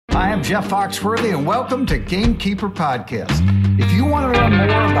Hi, I'm Jeff Foxworthy, and welcome to Gamekeeper Podcast. If you want to learn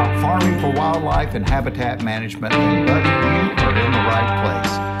more about farming for wildlife and habitat management, then buddy, you are in the right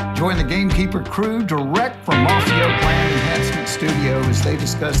place. Join the Gamekeeper crew direct from Mossy Oak Land Enhancement Studio as they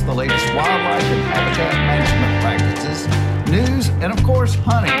discuss the latest wildlife and habitat management practices, news, and of course,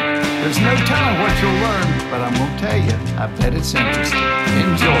 hunting. There's no telling what you'll learn, but I'm going to tell you, I bet it's interesting.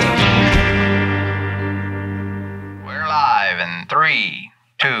 Enjoy. We're live in 3,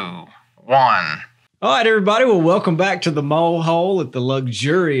 2, 1. All right, everybody. Well, welcome back to the Mole Hole at the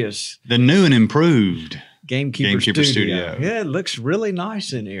luxurious, the new and improved Gamekeeper Studio. Yeah, it looks really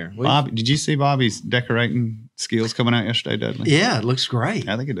nice in here. Bobby, did you see Bobby's decorating skills coming out yesterday, Dudley? Yeah, it looks great.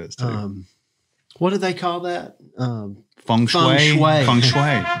 I think it does too. What do they call that? Feng shui. Feng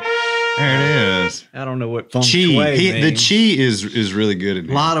shui. There it is. I don't know what feng shui means. The chi is really good in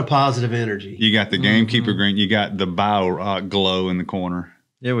here. A lot of positive energy. You got the Gamekeeper green. You got the bio glow in the corner.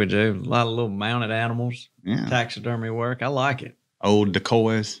 Yeah, we do. A lot of little mounted animals. Yeah. Taxidermy work. I like it. Old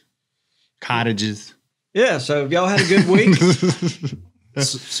decoys. Cottages. Yeah, so y'all had a good week?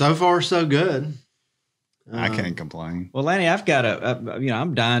 So far, so good. I can't complain. Well, Lanny, I've got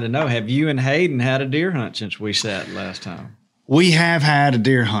I'm dying to know, have you and Hayden had a deer hunt since we sat last time? We have had a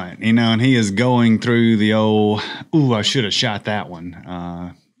deer hunt, and he is going through the old, ooh, I should have shot that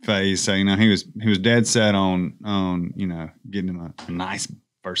one phase. So, he was dead set on getting him a nice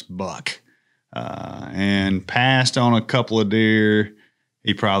first buck and passed on a couple of deer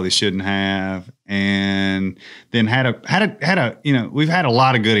he probably shouldn't have, and then had a we've had a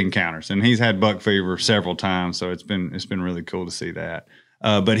lot of good encounters, and he's had buck fever several times, so it's been really cool to see that.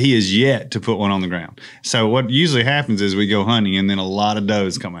 But he is yet to put one on the ground. So what usually happens is we go hunting, and then a lot of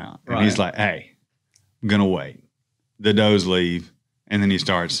does come out, and he's like, "Hey, I'm gonna wait." The does leave, and then he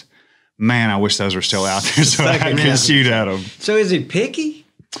starts, "Man, I wish those were still out there so I could shoot at them." So is he picky?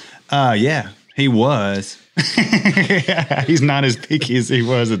 Yeah, he was. He's not as picky as he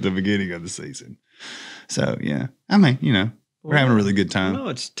was at the beginning of the season. So yeah, I mean, we're having a really good time. No,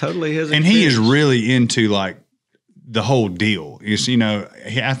 it's totally his. And he is really into like the whole deal.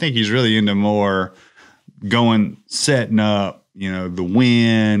 I think he's really into more setting up, the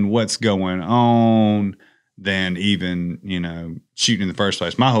wind, what's going on, than even, shooting in the first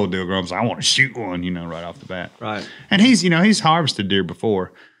place. My whole deal growing up was I want to shoot one, right off the bat. Right. And he's harvested deer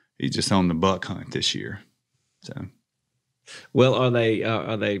before. He's just on the buck hunt this year. So, well, are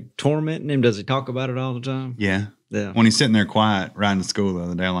they tormenting him? Does he talk about it all the time? Yeah. When he's sitting there quiet, riding to school the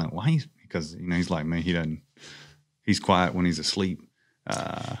other day, I'm like, why? Because he's like me. He's quiet when he's asleep.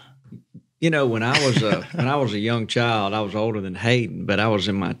 When I was a young child, I was older than Hayden, but I was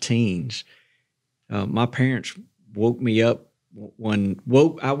in my teens. My parents woke me up.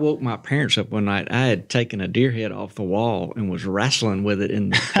 I woke my parents up one night. I had taken a deer head off the wall and was wrestling with it in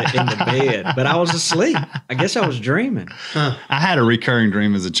the bed, but I was asleep. I guess I was dreaming. I had a recurring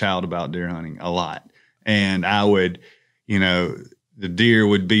dream as a child about deer hunting a lot, and I would, the deer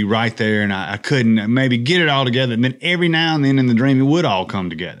would be right there, and I couldn't maybe get it all together. And then every now and then in the dream, it would all come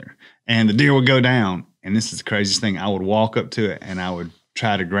together, and the deer would go down. And this is the craziest thing: I would walk up to it, and I would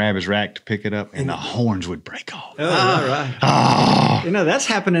try to grab his rack to pick it up, and the horns would break off. Oh, all right. Oh. That's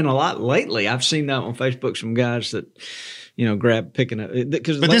happening a lot lately. I've seen that on Facebook, some guys that, grab picking up.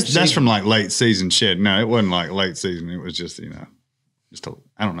 But that's from like late season shit. No, it wasn't like late season. It was just,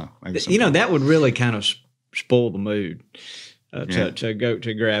 I don't know. That would really kind of spoil the mood.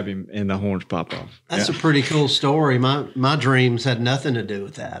 To grab him and the horns pop off. That's a pretty cool story. My dreams had nothing to do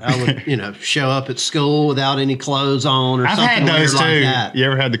with that. I would, show up at school without any clothes on or I've something had those weird too. like that. You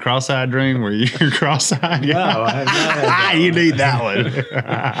ever had the cross-eyed dream where you're cross-eyed? No, I have not had that. You need that one.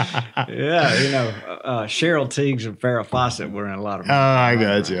 Cheryl Teagues and Farrah Fawcett were in a lot of. I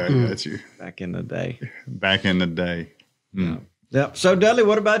got you. Back in the day. Mm. Yeah. So Dudley,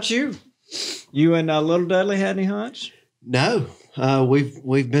 what about you? You and little Dudley had any hunts? No,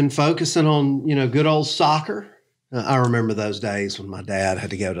 we've been focusing on, good old soccer. I remember those days when my dad had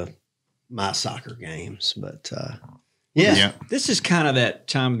to go to my soccer games, but yeah. This is kind of that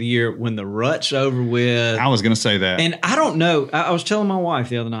time of the year when the rut's over with. I was going to say that. And I don't know. I was telling my wife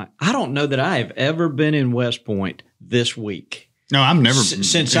the other night, I don't know that I have ever been in West Point this week. No, I've never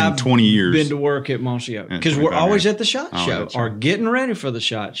since in I've 20 years been to work at Mossy Oak, because we're always at the SHOT Show or getting ready for the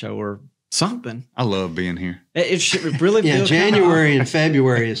SHOT Show or something. I love being here. It really feels January and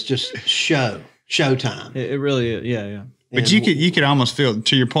February is just showtime. It really is. Yeah. But you could almost feel,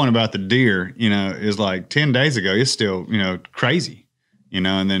 to your point about the deer, is like 10 days ago, it's still, crazy,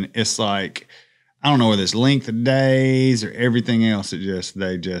 and then it's like, I don't know whether it's length of days or everything else.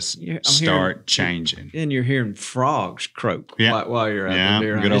 They just start changing. And you're hearing frogs croak while you're out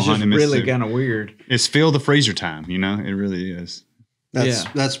there. Good old it's just really kind of weird. It's fill the freezer time, you know. It really is.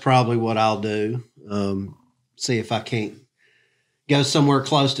 That's probably what I'll do. See if I can't go somewhere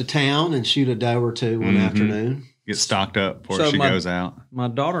close to town and shoot a doe or two one afternoon. Get stocked up before she goes out. My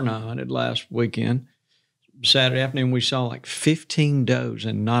daughter and I hunted last weekend. Saturday afternoon, we saw like 15 does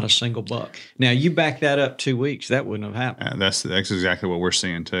and not a single buck. Now, you back that up 2 weeks, that wouldn't have happened. That's exactly what we're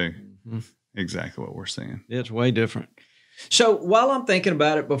seeing, too. Exactly what we're seeing. It's way different. So while I'm thinking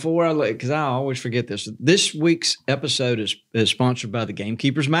about it before because I always forget this week's episode is sponsored by the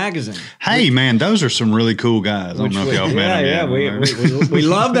GameKeepers magazine. Hey, man, those are some really cool guys. I don't know if y'all met them yet. We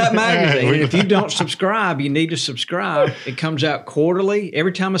love that magazine. And if you don't subscribe, you need to subscribe. It comes out quarterly.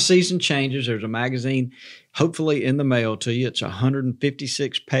 Every time a season changes, there's a magazine hopefully in the mail to you. It's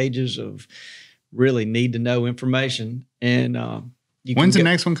 156 pages of really need-to-know information. And when's the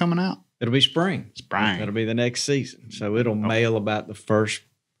next one coming out? It'll be spring. That'll be the next season. So it'll mail about the first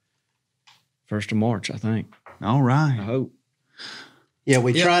of March, I think. All right. I hope. Yeah,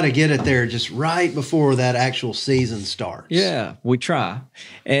 we try to get it there just right before that actual season starts. Yeah, we try.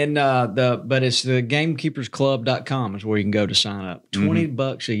 And but it's the gamekeepersclub.com is where you can go to sign up.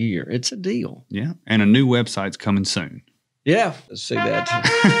 $20 a year. It's a deal. Yeah. And a new website's coming soon. Yeah, let's see that.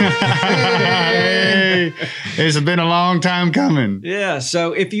 Hey, it's been a long time coming. Yeah,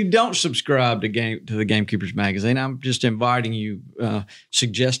 so if you don't subscribe to the Gamekeepers magazine, I'm just inviting you,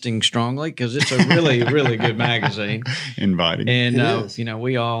 suggesting strongly because it's a really, really good magazine. Inviting, and you know,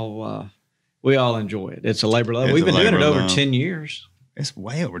 we all enjoy it. It's a labor of love. We've been doing it over 10 years. It's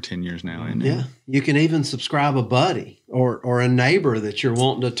way over 10 years now, isn't it? Yeah, you can even subscribe a buddy or a neighbor that you're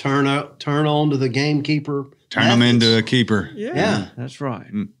wanting to turn on to the Gamekeeper. Turn them into a keeper. Yeah, that's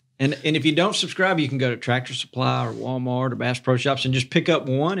right. And if you don't subscribe, you can go to Tractor Supply or Walmart or Bass Pro Shops and just pick up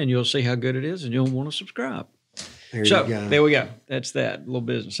one, and you'll see how good it is, and you'll want to subscribe. There we go. That's that little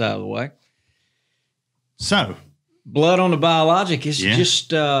business out of the way. So, blood on the biologic is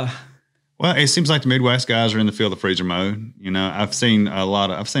just. Well, it seems like the Midwest guys are in the field of freezer mode. You know, I've seen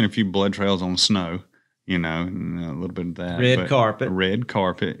a few blood trails on snow. You know, a little bit of that. Red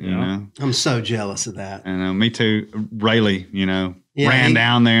carpet, you know. I'm so jealous of that. And me too. Rayleigh, you know, ran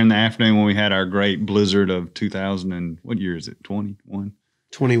down there in the afternoon when we had our great blizzard of 2000 and what year is it? 21?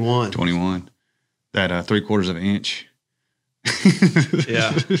 21. That 3/4 of an inch.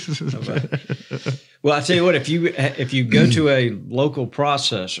 Yeah. Well, I tell you what, if you go to a local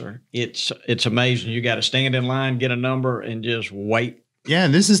processor, it's amazing. You got to stand in line, get a number, and just wait. Yeah,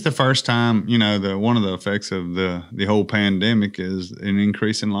 this is the first time, you know, one of the effects of the whole pandemic is an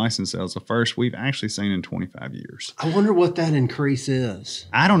increase in license sales. The first we've actually seen in 25 years. I wonder what that increase is.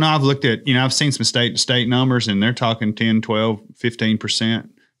 I don't know. I've looked at, you know, I've seen some state numbers and they're talking 10, 12, 15%,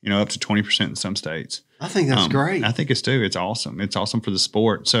 you know, up to 20% in some states. I think that's great. I think it's too. It's awesome. It's awesome for the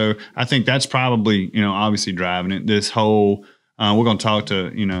sport. So I think that's probably, you know, obviously driving it. This whole, we're going to talk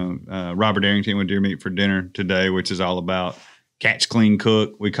to, you know, Robert Arrington with Deer Meat for Dinner today, which is all about catch, clean,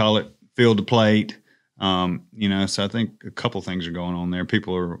 cook. We call it field to plate. You know, so I think a couple things are going on there.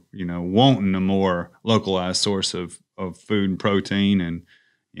 People are, you know, wanting a more localized source of food and protein, and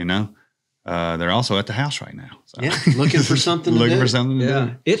you know, they're also at the house right now. So. Yeah, looking for something. to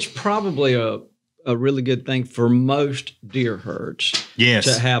do. It's probably a really good thing for most deer herds. Yes,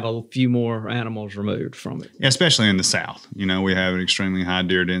 to have a few more animals removed from it. Yeah, especially in the South. You know, we have an extremely high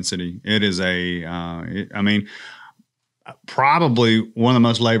deer density. It is probably one of the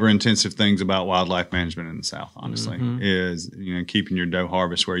most labor-intensive things about wildlife management in the South, honestly, is, you know, keeping your doe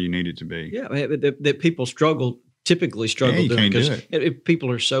harvest where you need it to be. Yeah, that people typically struggle doing because people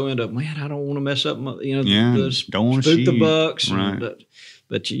are so into, man, I don't want to mess up my, you know, don't want to spook the bucks, right.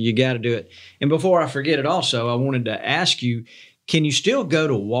 But you got to do it. And before I forget it, also, I wanted to ask you, can you still go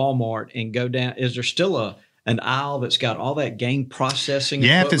to Walmart and go down? Is there still an aisle that's got all that game processing?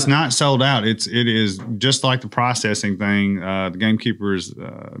 Yeah, if it's not sold out, it is just like the processing thing. The Gamekeepers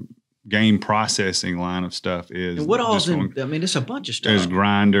game processing line of stuff is. And what all's in? I mean, it's a bunch of stuff. There's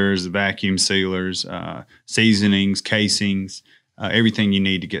grinders, vacuum sealers, seasonings, casings, everything you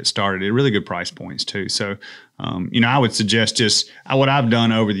need to get started at really good price points too. So, you know, I would suggest what I've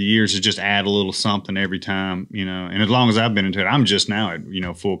done over the years is just add a little something every time, you know, and as long as I've been into it, I'm just now at, you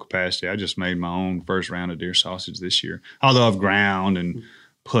know, full capacity. I just made my own first round of deer sausage this year, although I've ground and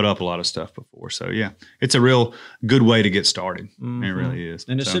put up a lot of stuff before. So yeah, it's a real good way to get started. It really is.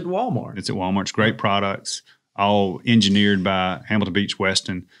 And it's at Walmart. It's at Walmart. It's great products, all engineered by Hamilton Beach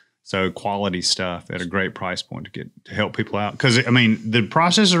Weston. So quality stuff at a great price point to help people out. Because, I mean, the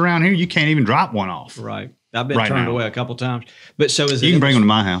process around here, you can't even drop one off. Right. I've been Right turned now. away a couple times. But so is it? You can bring them to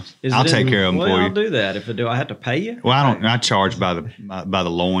my house. is I'll it take in- care of them well, for I'll you. do that. Do I have to pay you? Well, I charge by the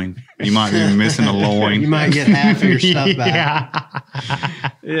loin. You might be missing a loin. You might get half of your stuff back.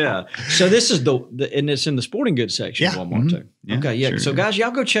 Yeah. Yeah. So this is and it's in the sporting goods section Yeah. of Walmart too. Yeah, Okay. Yeah. sure So is. guys,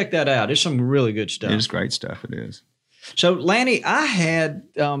 y'all go check that out. It's some really good stuff. It is great stuff. It is. So Lanny, I had,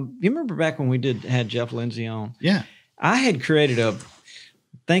 you remember back when we had Jeff Lindsay on? Yeah. I had created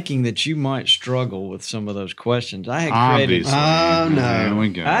thinking that you might struggle with some of those questions. I had created, Obviously. Oh, no. There we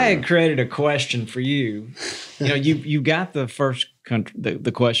go. I had created a question for you. You know, you got the first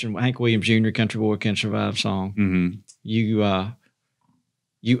the question, Hank Williams Jr. Country Boy Can Survive song. Mm-hmm. You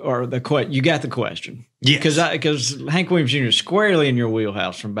got the question. Yes. Because Hank Williams Jr. is squarely in your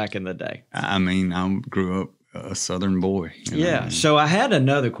wheelhouse from back in the day. I mean, I grew up a Southern boy. You know? Yeah. So I had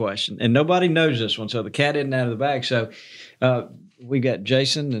another question, and nobody knows this one. So the cat isn't out of the bag. So we got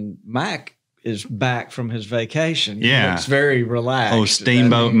Jason, and Mac is back from his vacation. He Yeah. looks very relaxed. Oh,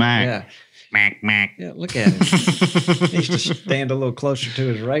 Steamboat Mac. Yeah. Mac. Yeah, look at him. He needs to stand a little closer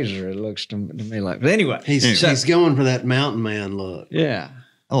to his razor, it looks to me like. But anyway. He's going for that mountain man look. Yeah.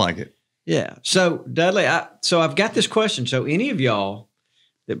 I like it. Yeah. So Dudley, I've got this question. So any of y'all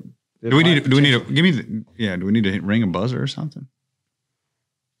that Do we need to ring a buzzer or something?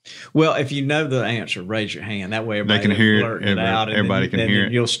 Well, if you know the answer, raise your hand. That way everybody can hear it. blurt it out. And Everybody then, can hear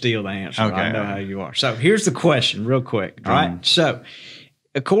it. You'll steal the answer. Okay. I know how you are. So here's the question real quick. All right. So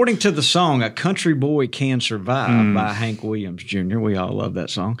according to the song, A Country Boy Can Survive by Hank Williams Jr., we all love that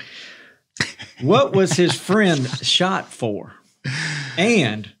song. What was his friend shot for?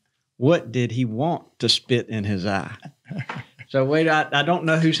 And what did he want to spit in his eye? So wait, I don't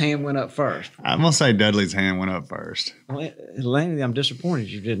know whose hand went up first. I'm going to say Dudley's hand went up first. Lanny, I'm disappointed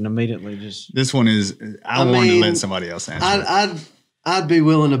you didn't immediately just. This one is, I wanted to let somebody else answer. I'd be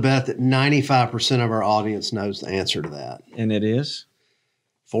willing to bet that 95% of our audience knows the answer to that. And it is?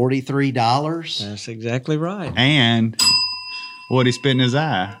 $43. That's exactly right. And what he spit in his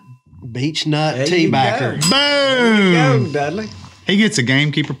eye. Beach nut There tea you backer. go. Boom! Go, Dudley. He gets a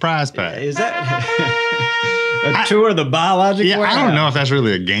GameKeeper prize pack. Is that a tour of the biological Yeah, I warehouse? don't know if that's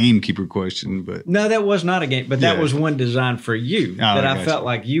really a GameKeeper question, but No, that was not a game, but that Yeah. was one designed for you that I gotcha. felt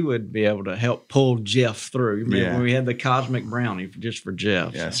like you would be able to help pull Jeff through. You remember Yeah. when we had the cosmic brownie just for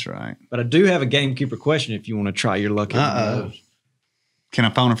Jeff. yeah, that's right. But I do have a GameKeeper question if you want to try your luck. Uh-oh. Can I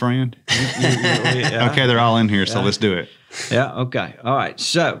phone a friend? Yeah. Okay, they're all in here, so Yeah. let's do it. Yeah. Okay. All right.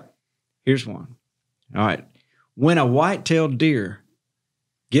 So here's one. All right. When a white-tailed deer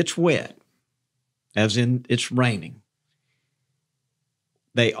gets wet, as in it's raining,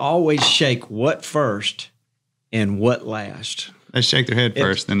 they always shake what first and what last? They shake their head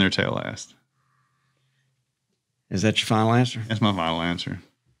first, then their tail last. Is that your final answer, That's my final answer.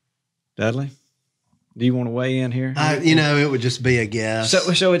 Dudley? Do you want to weigh in here? It would just be a guess.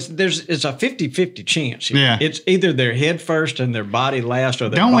 So it's a 50-50 chance here. Yeah. It's either their head first and their body last, or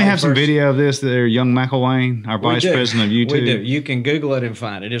their Don't we body have some first. video of this there, young McElwain, our We vice do. president of YouTube? We do. You can Google it and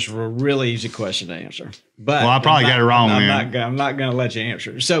find it. It's a really easy question to answer. But Well, I probably got it wrong, I'm man. not going to let you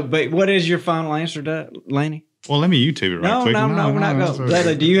answer. So, but what is your final answer, Laney? Well, let me YouTube it right No, quick. we're not that's going. okay.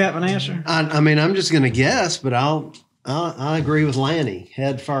 Dudley, do you have an answer? I'm just going to guess, but I agree with Lanny.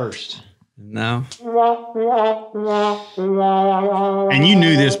 Head first. No. And you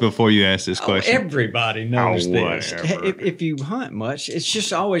knew this before you asked this question. Everybody knows Oh, this. whatever. If you hunt much, it's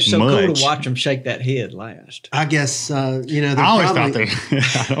just always so cool Much. to watch them shake that head last. I guess they're I always probably, thought they.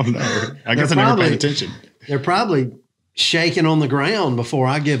 I don't know. I guess I They're never paid probably- attention. they're probably shaking on the ground before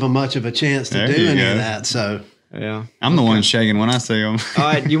I give them much of a chance to There do you any go. of that. So Yeah. I'm the one shaking when I see them. All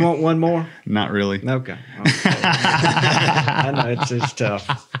right. You want one more? Not really. Okay. I know it's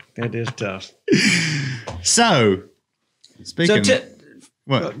tough. It is tough. So, speaking. So,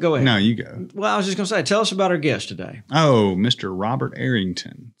 what? go ahead. No, you go. well, I was just going to say, tell us about our guest today. Oh, Mr. Robert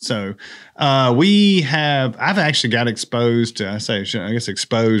Arrington. So I've actually got exposed to, I guess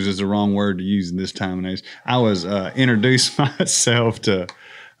exposed is the wrong word to use in this time and age. I was introduced myself to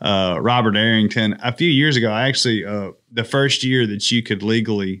Robert Arrington a few years ago. I actually, the first year that you could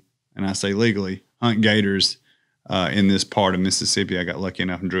legally, and I say legally, hunt gators in this part of Mississippi, I got lucky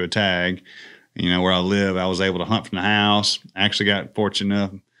enough and drew a tag. You know, where I live, I was able to hunt from the house. I actually got fortunate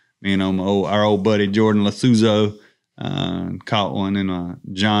enough, me and our old buddy Jordan Lasuzo caught one in a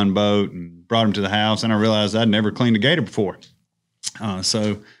John boat and brought him to the house. And I realized I'd never cleaned a gator before.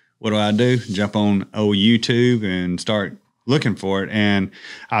 So what do? Jump on old YouTube and start looking for it. And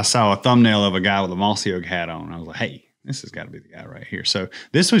I saw a thumbnail of a guy with a mossy oak hat on. I was like, hey, this has got to be the guy right here. So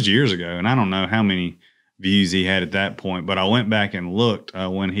this was years ago, and I don't know how many views he had at that point, but I went back and looked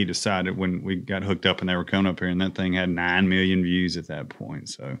when he decided, when we got hooked up and they were coming up here, and that thing had 9 million views at that point.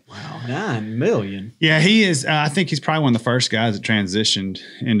 So wow, 9 million. Yeah, he is. I think he's probably one of the first guys that transitioned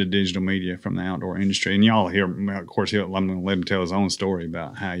into digital media from the outdoor industry. And y'all hear, of course, I'm going to let him tell his own story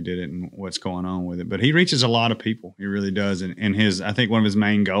about how he did it and what's going on with it. But he reaches a lot of people. He really does. And I think one of his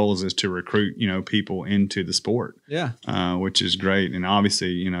main goals is to recruit, people into the sport. Yeah. Which is great. And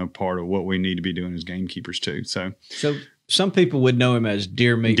obviously, part of what we need to be doing as gamekeepers too. So some people would know him as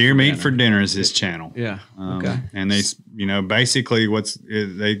Deer Meat. Deer Meat for Dinner is his channel. Yeah. Okay. And they, basically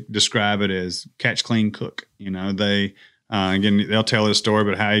they describe it as catch, clean, cook. They, again, they'll tell his story,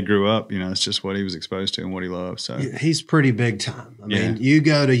 but how he grew up, it's just what he was exposed to and what he loved. So he's pretty big time. I mean, you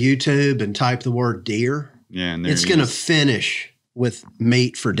go to YouTube and type the word deer. Yeah. And it's going to finish with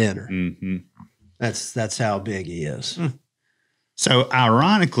meat for dinner. Mm-hmm. That's how big he is. So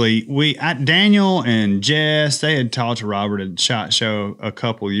ironically, Daniel and Jess, they had talked to Robert at SHOT Show a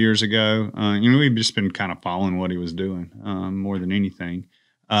couple years ago. We've just been kind of following what he was doing more than anything.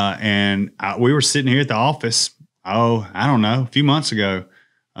 We were sitting here at the office, I don't know, a few months ago,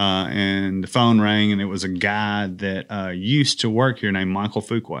 and the phone rang, and it was a guy that used to work here named Michael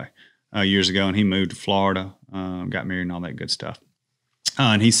Fuqua years ago, and he moved to Florida, got married and all that good stuff.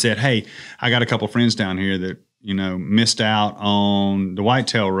 And he said, hey, I got a couple friends down here that missed out on the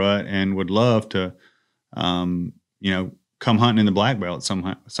whitetail rut and would love to, come hunting in the black belt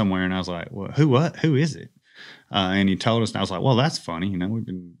somewhere. And I was like, well, who is it? And he told us, and I was like, well, that's funny. We've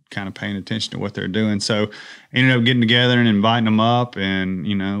been kind of paying attention to what they're doing. So ended up getting together and inviting them up and,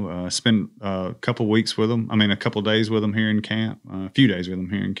 spend a couple weeks with them. A couple days with them here in camp, a few days with them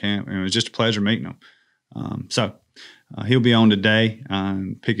here in camp. And it was just a pleasure meeting them. He'll be on today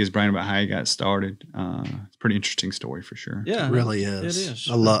and pick his brain about how he got started. It's a pretty interesting story for sure. Yeah, it really is. It is.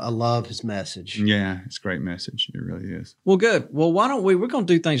 I love his message. Yeah, it's a great message. It really is. Well, good. Well, why don't we're going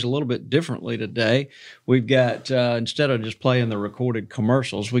to do things a little bit differently today. We've got, instead of just playing the recorded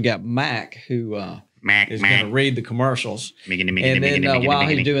commercials, we got Mac who is going to read the commercials. And then while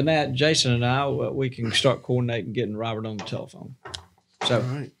he's doing that, Jason and I, we can start coordinating getting Robert on the telephone. So, all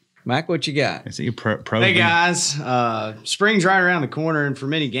right. Mac, what you got? Is he pro? Hey guys, spring's right around the corner, and for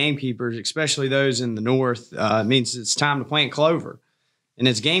many gamekeepers, especially those in the north, it means it's time to plant clover. And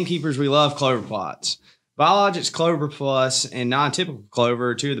as gamekeepers, we love clover plots. Biologic's Clover Plus and non-typical clover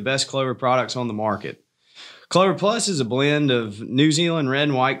are two of the best clover products on the market. Clover Plus is a blend of New Zealand red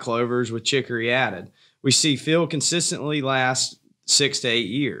and white clovers with chicory added. We see field consistently last 6 to 8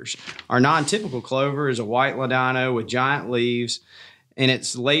 years. Our non-typical clover is a white ladino with giant leaves, and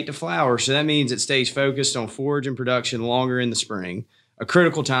it's late to flower, so that means it stays focused on forage and production longer in the spring, a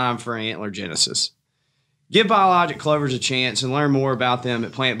critical time for antler genesis. Give biologic clovers a chance and learn more about them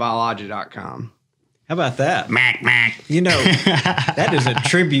at plantbiologic.com. How about that? Mac. That is a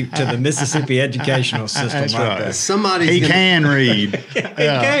tribute to the Mississippi educational system. That's right. Somebody's can read.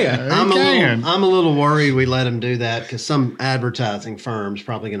 I'm a little worried we let him do that because some advertising firm's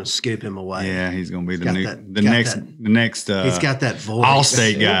probably going to scoop him away. Yeah, he's going to be the next. He's got that voice.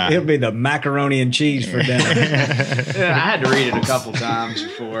 Allstate guy. He'll be the macaroni and cheese for dinner. Yeah, I had to read it a couple times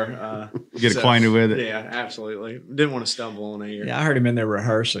before. Get acquainted with it. Yeah, absolutely. Didn't want to stumble on it here. Yeah, I heard him in there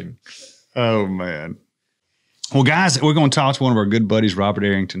rehearsing. Oh, man. Well, guys, we're going to talk to one of our good buddies, Robert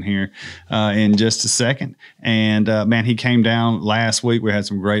Arrington, here in just a second. And, man, he came down last week. We had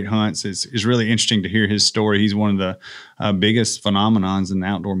some great hunts. It's really interesting to hear his story. He's one of the biggest phenomenons in the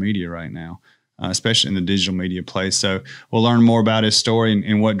outdoor media right now, especially in the digital media place. So we'll learn more about his story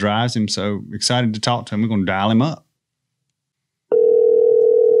and what drives him. So excited to talk to him. We're going to dial him up.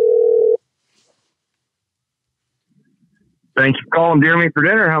 Thanks for calling Deer Meat for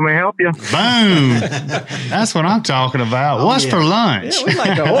Dinner. How may I help you? Boom. That's what I'm talking about. What's for lunch? Yeah, we'd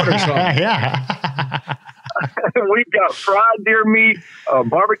like to order something. Yeah. We've got fried deer meat,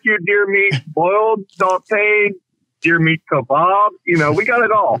 barbecued deer meat, boiled, sauteed, deer meat kebab. We got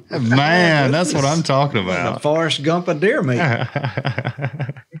it all. Man, that's what I'm talking about. The Forrest Gump of deer meat. That's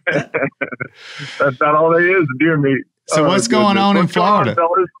not all there is, deer meat. So what's going on in Florida?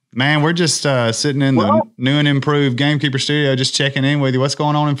 Fellas? Man, we're just sitting in the new and improved Gamekeeper studio, just checking in with you. What's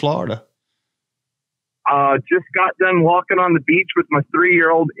going on in Florida? Just got done walking on the beach with my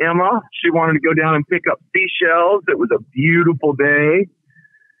 3-year-old Emma. She wanted to go down and pick up seashells. It was a beautiful day.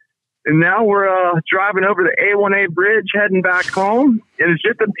 And now we're driving over the A1A bridge, heading back home. And it's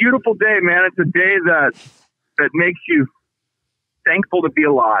just a beautiful day, man. It's a day that makes you thankful to be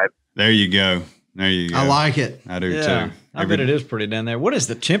alive. There you go. There you go. I like it. I do too. I bet it is pretty down there. What is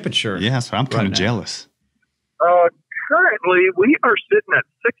the temperature? Yeah, so I'm kind of jealous. currently we are sitting at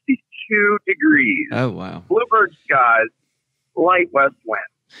 62 degrees. Oh, wow. Bluebird skies, light west wind.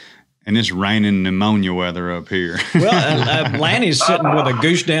 And it's raining pneumonia weather up here. Well, Lanny's sitting with a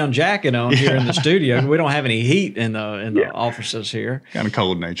goose down jacket on here in the studio. We don't have any heat in the offices here. Kind of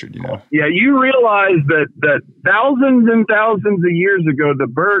cold natured, you know. Yeah, you realize that thousands and thousands of years ago, the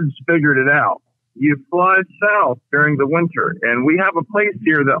birds figured it out. You fly south during the winter, and we have a place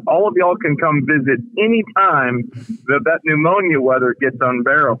here that all of y'all can come visit anytime that pneumonia weather gets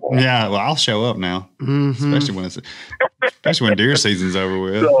unbearable. Yeah, well, I'll show up now, especially when deer season's over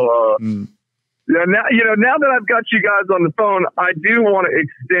with. So, yeah, now that I've got you guys on the phone, I do want to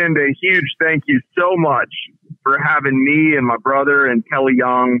extend a huge thank you so much for having me and my brother and Kelly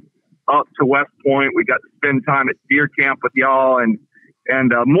Young up to West Point. We got to spend time at deer camp with y'all, and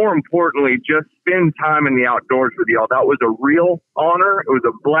more importantly, just spend time in the outdoors with y'all. That was a real honor. It was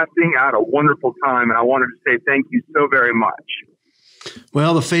a blessing. I had a wonderful time, and I wanted to say thank you so very much.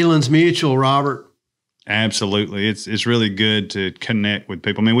 Well, the feeling's mutual, Robert. Absolutely. It's really good to connect with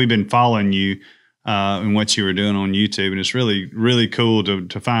people. I mean, we've been following you and what you were doing on YouTube, and it's really, really cool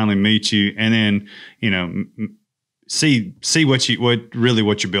to finally meet you and then, see what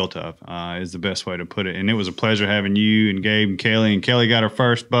you're built of is the best way to put it. And it was a pleasure having you and Gabe and Kelly got her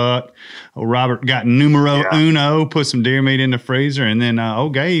first buck. Robert got numero uno, put some deer meat in the freezer, and then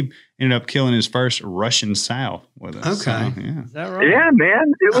Gabe ended up killing his first Russian sow with us. Okay. So, yeah. Is that right? Yeah,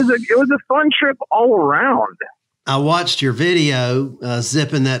 man, it was a fun trip all around. I watched your video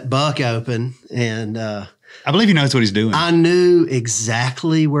zipping that buck open, and I believe he knows what he's doing. I knew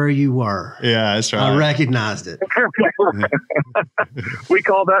exactly where you were. Yeah, that's right. I recognized it. We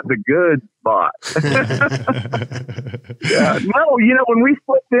call that the good spot. Yeah. No, when we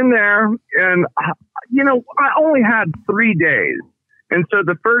slipped in there, and I only had 3 days. And so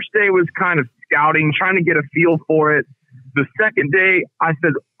the first day was kind of scouting, trying to get a feel for it. The second day, I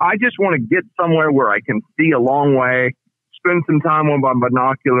said, I just want to get somewhere where I can see a long way, spend some time with my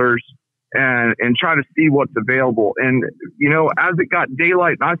binoculars, and try to see what's available. And, as it got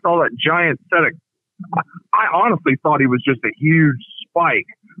daylight and I saw that giant set of, I honestly thought he was just a huge spike.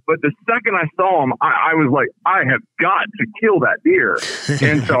 But the second I saw him, I was like, I have got to kill that deer.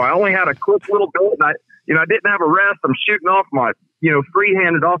 And so I only had a quick little bit, and I didn't have a rest. I'm shooting off my,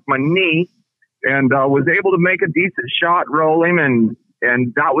 free-handed off my knee, and was able to make a decent shot, roll him, and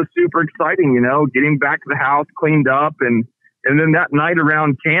that was super exciting, getting back to the house, cleaned up, and then that night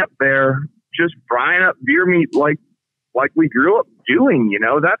around camp there, just frying up deer meat like we grew up doing,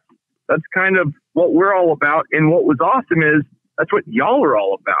 that's kind of what we're all about. And what was awesome is that's what y'all are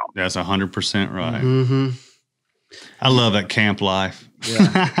all about. That's 100% right. Mm-hmm. I love that camp life.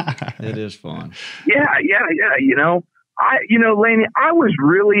 Yeah, it is fun. Yeah. Laney, I was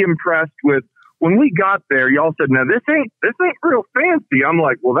really impressed with when we got there. Y'all said, "No, this ain't real fancy." I'm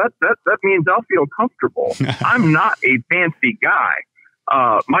like, "Well, that means I'll feel comfortable." I'm not a fancy guy.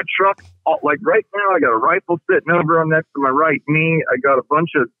 My truck, like right now, I got a rifle sitting over on next to my right knee. I got a bunch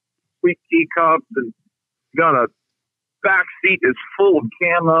of sweet teacups and got a back seat is full of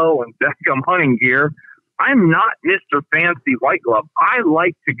camo and Beckham hunting gear. I'm not Mr. Fancy White Glove. I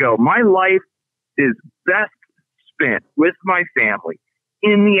like to go. My life is best spent with my family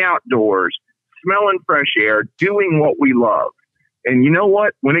in the outdoors, smelling fresh air, doing what we love. And you know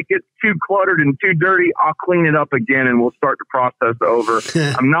what? When it gets too cluttered and too dirty, I'll clean it up again and we'll start the process over.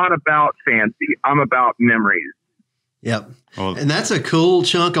 I'm not about fancy. I'm about memories. Yep. And that's a cool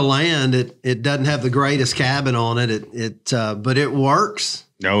chunk of land. It doesn't have the greatest cabin on it. But it works.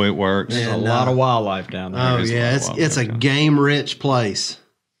 No, it works. There's a lot of wildlife down there. Oh yeah, it's a game rich place.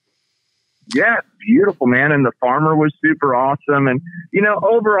 Yeah, it's beautiful, man. And the farmer was super awesome. And,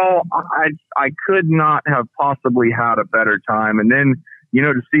 overall, I could not have possibly had a better time. And then,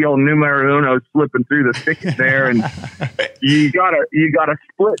 to see old numero uno slipping through the thicket there, and you got a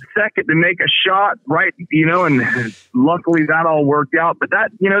split second to make a shot, right? And luckily that all worked out. But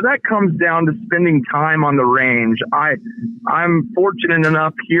that comes down to spending time on the range. I'm fortunate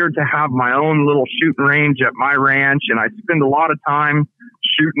enough here to have my own little shooting range at my ranch, and I spend a lot of time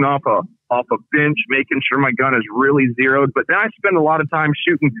shooting off a bench, making sure my gun is really zeroed. But then I spend a lot of time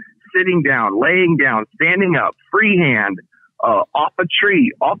shooting, sitting down, laying down, standing up, freehand, off a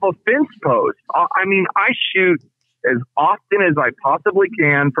tree, off a fence post. I shoot as often as I possibly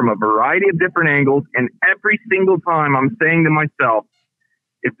can from a variety of different angles. And every single time I'm saying to myself,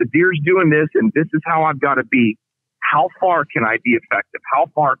 if the deer's doing this and this is how I've got to be, how far can I be effective? How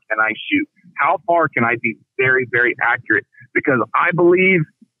far can I shoot? How far can I be very, very accurate? Because I believe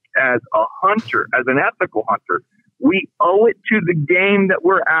as a hunter, as an ethical hunter, we owe it to the game that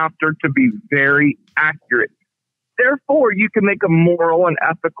we're after to be very accurate. therefore you can make a moral and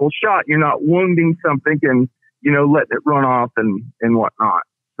ethical shot. You're not wounding something and, letting it run off and whatnot.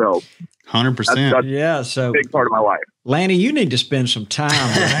 So 100%. that's Yeah. a So, big part of my life. Lanny, you need to spend some time.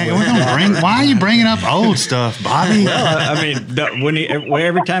 Hey, why are you bringing up old stuff, Bobby? Well, I mean,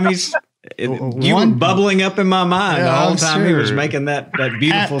 every time you were bubbling up in my mind the whole time he was making that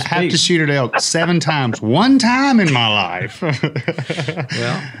beautiful speech. Have to shoot at elk 7 times. 1 time in my life. Well,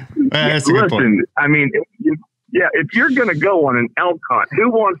 that's a good point. Listen, I mean, if you're going to go on an elk hunt, who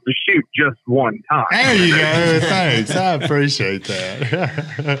wants to shoot just one time? There you go. Thanks. I appreciate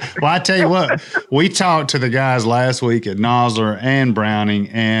that. Well, I tell you what, we talked to the guys last week at Nosler and Browning,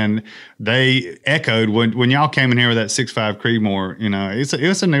 and they echoed when y'all came in here with that 6.5 Creedmoor.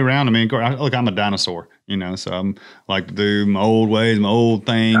 It's a new round to me. Look, I'm a dinosaur, so I'm like to do my old ways, my old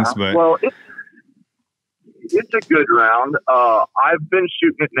things. But well, it's a good round. I've been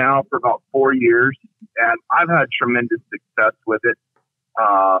shooting it now for about 4 years, and I've had tremendous success with it.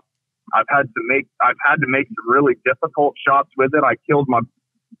 I've had to make some really difficult shots with it. I killed my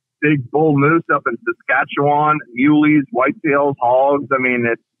big bull moose up in Saskatchewan, muleys, whitetails, hogs. I mean,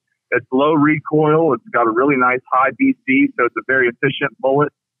 it's low recoil. It's got a really nice high BC, so it's a very efficient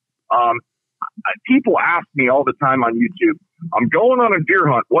bullet. People ask me all the time on YouTube, I'm going on a deer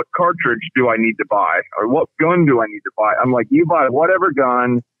hunt. What cartridge do I need to buy? Or what gun do I need to buy? I'm like, you buy whatever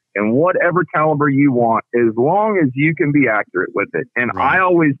gun and whatever caliber you want, as long as you can be accurate with it. And I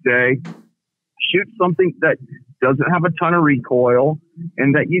always say, shoot something that doesn't have a ton of recoil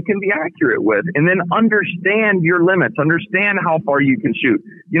and that you can be accurate with. And then understand your limits. Understand how far you can shoot.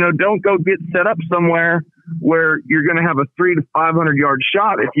 Don't go get set up somewhere where you're going to have a 300 to 500 yard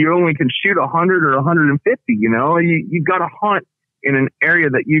shot if you only can shoot 100 or 150. You've got to hunt in an area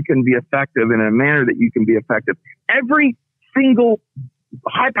that you can be effective, in a manner that you can be effective. Every single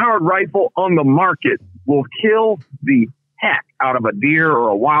high-powered rifle on the market will kill the heck out of a deer or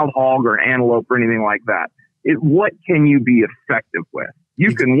a wild hog or an antelope or anything like that. What can you be effective with?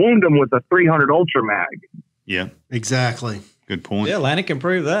 You can wound them with a 300 Ultra Mag. Yeah, Exactly. good point. yeah, Lanny can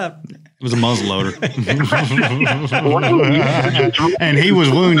prove that. It was a muzzle loader. And he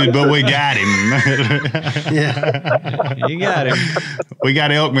was wounded, but we got him. Yeah. You got him. We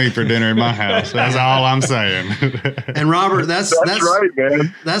got elk meat for dinner in my house. That's all I'm saying. And Robert, that's right,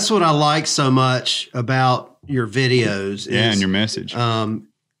 man. That's what I like so much about your videos. And your message.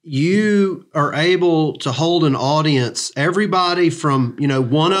 You are able to hold an audience, everybody from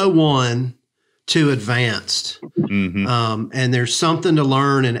 101 to advanced. Mm-hmm. And there's something to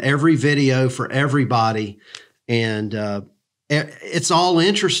learn in every video for everybody. And it's all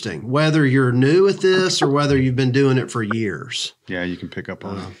interesting, whether you're new at this or whether you've been doing it for years. Yeah, you can pick up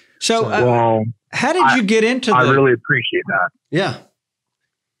on it. So, Well, how did you get into I really appreciate that. Yeah.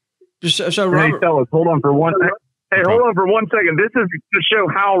 So Hey, Robert, fellas, hold on for one second. Hey, hold on for 1 second. This is to show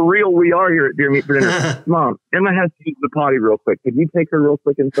how real we are here at Deer Meat for Dinner. Mom, Emma has to use the potty real quick. Could you take her real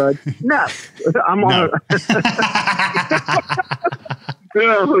quick inside? No. I'm on.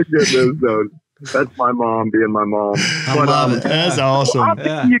 Oh, goodness, no. That's my mom being my mom. I love it. That's awesome.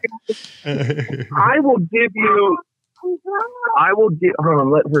 I will give you. Hold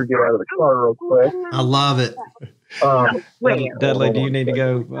on, let her get out of the car real quick. I love it. Dudley, do you need to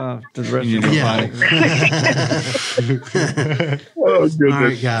go to the rest of the Yeah. Oh, goodness. All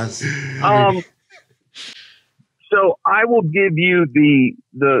right, guys. So I will give you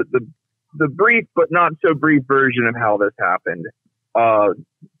the brief but not so brief version of how this happened.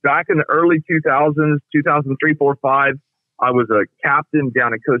 Back in the early 2000s, 2003, 4, 5, I was a captain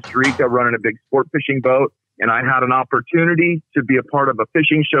down in Costa Rica running a big sport fishing boat, and I had an opportunity to be a part of a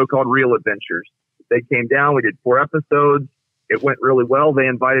fishing show called Real Adventures. They came down. We did 4 episodes. It went really well. They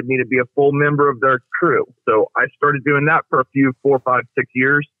invited me to be a full member of their crew. So I started doing that for a few 4, 5, 6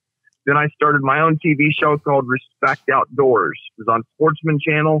 years. Then I started my own TV show called Respect Outdoors. It was on Sportsman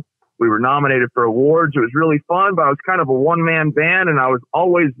Channel. We were nominated for awards. It was really fun, but I was kind of a one-man band, and I was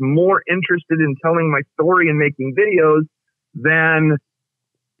always more interested in telling my story and making videos than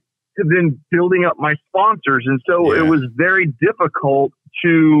building up my sponsors. And so it was very difficult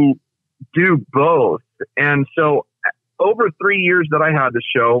to do both. And so over 3 years that I had the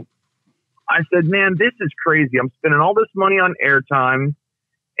show, I said, man, this is crazy. I'm spending all this money on airtime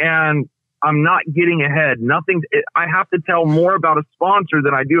and I'm not getting ahead. I have to tell more about a sponsor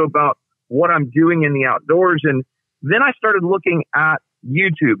than I do about what I'm doing in the outdoors. And then I started looking at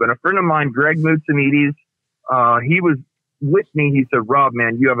YouTube, and a friend of mine, Greg Moutsamides, he was with me. He said, Rob,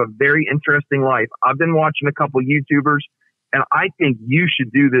 man, you have a very interesting life. I've been watching a couple YouTubers, and I think you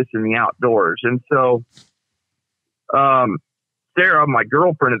should do this in the outdoors. And so, Sarah, my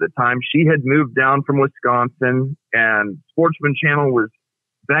girlfriend at the time, she had moved down from Wisconsin, and Sportsman Channel was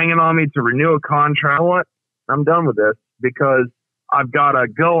banging on me to renew a contract. What? I'm done with this because I've got to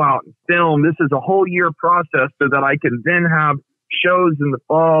go out and film. This is a whole year process so that I can then have shows in the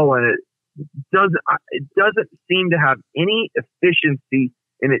fall, and it doesn't seem to have any efficiency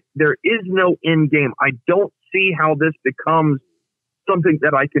in it. There is no end game. I don't see how this becomes something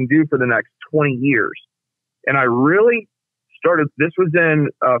that I can do for the next 20 years. And I really started, this was in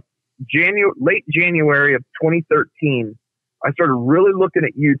late January of 2013. I started really looking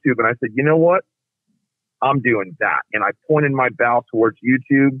at YouTube, and I said, you know what? I'm doing that. And I pointed my bow towards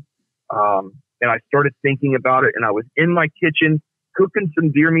YouTube. And I started thinking about it, and I was in my kitchen cooking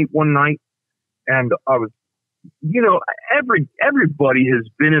some deer meat one night. And I was, you know, everybody has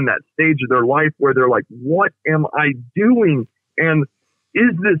been in that stage of their life where they're like, what am I doing? And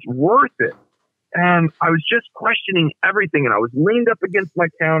is this worth it? And I was just questioning everything. And I was leaned up against my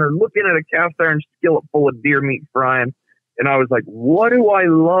counter, looking at a cast iron skillet full of deer meat frying. And I was like, what do I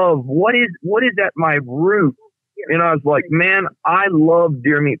love? What is at my root? And I was like, man, I love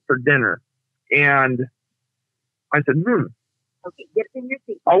deer meat for dinner. And I said, Okay, get in your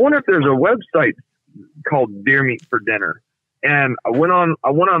seat. I wonder if there's a website called Deer Meat for Dinner. And I went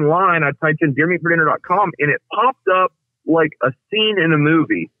online, I typed in deermeatfordinner.com, and it popped up like a scene in a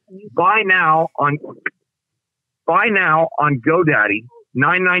movie. Buy now on GoDaddy,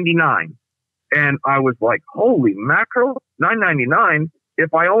 $9.99. And I was like, holy mackerel, $9.99.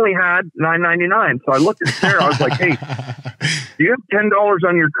 If I only had $9.99. So I looked at Sarah, I was like, hey, do you have $10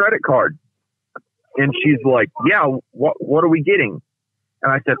 on your credit card? And she's like, yeah, what are we getting?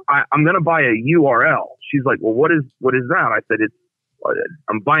 And I said, I'm going to buy a URL. She's like, well, what is that? I said,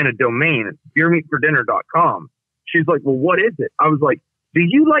 I'm buying a domain. It's deermeatfordinner.com. She's like, well, what is it? I was like, do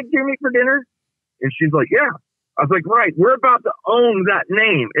you like Deer Meat for Dinner? And she's like, yeah. I was like, right, we're about to own that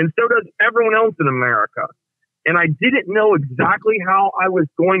name. And so does everyone else in America. And I didn't know exactly how I was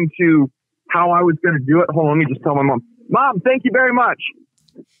going to do it. Hold on, let me just tell my mom. Mom, thank you very much.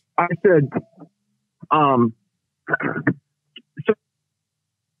 I said, so,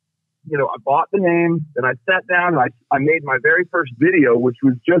 you know, I bought the name, and I sat down and I made my very first video, which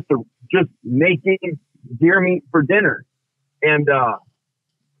was just making deer meat for dinner. And,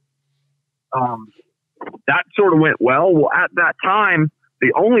 that sort of went well. Well, at that time,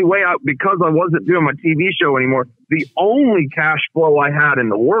 the only way because I wasn't doing my TV show anymore, the only cash flow I had in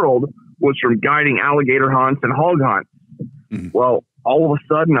the world was from guiding alligator hunts and hog hunts. Mm-hmm. Well, all of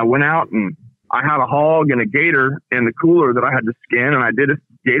a sudden I went out and I had a hog and a gator in the cooler that I had to skin, and I did a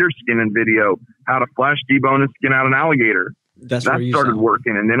gator skinning video, how to flash, debone, and skin out an alligator. That started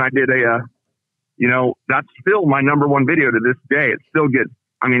working. And then I did that's still my number one video to this day. It still gets,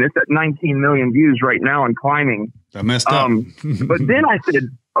 I mean, it's at 19 million views right now and climbing. I messed up. But then I said,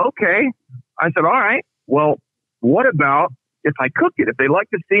 okay. I said, all right, well, what about if I cook it? If they like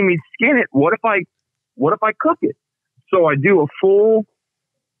to see me skin it, what if I cook it? So I do a full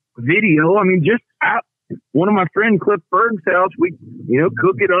video. I mean, just at one of my friend Cliff Berg's house, we,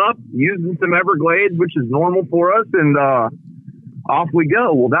 cook it up using some Everglades, which is normal for us. And, off we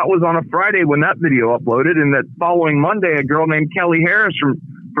go. Well, that was on a Friday when that video uploaded. And that following Monday, a girl named Kelly Harris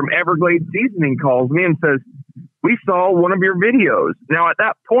from Everglades Seasoning calls me and says, we saw one of your videos. Now, at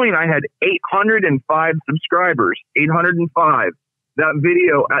that point, I had 805 subscribers, 805. That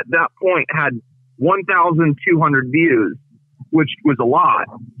video at that point had 1,200 views, which was a lot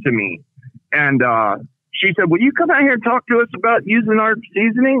to me. And she said, will you come out here and talk to us about using our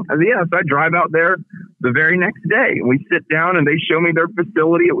seasoning? I said, yes. I drive out there the very next day. We sit down and they show me their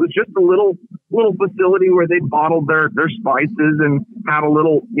facility. It was just a little facility where they bottled their spices and had a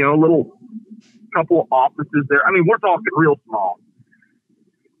little couple of offices there. I mean, we're talking real small.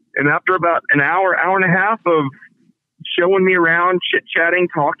 And after about an hour and a half of showing me around, chit-chatting,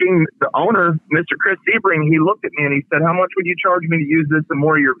 talking, the owner, Mr. Chris Sebring, he looked at me and he said, how much would you charge me to use this in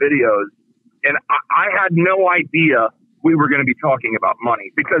more of your videos? And I had no idea we were going to be talking about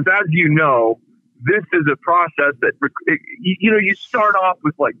money because, as you know, this is a process that, you start off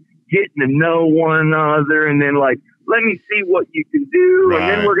with like getting to know one another and then like, let me see what you can do. Right. And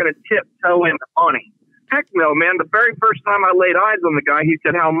then we're going to tiptoe into money. Heck no, man. The very first time I laid eyes on the guy, he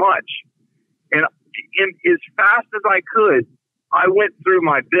said, how much? And as fast as I could, I went through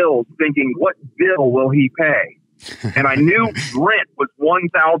my bills thinking, what bill will he pay? And I knew rent was $1,000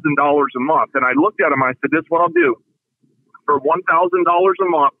 a month. And I looked at him, I said, this is what I'll do. For $1,000 a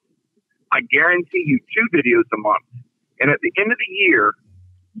month, I guarantee you 2 videos a month. And at the end of the year,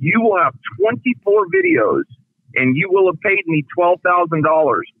 you will have 24 videos and you will have paid me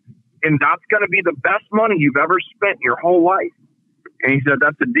 $12,000. And that's going to be the best money you've ever spent your whole life. And he said,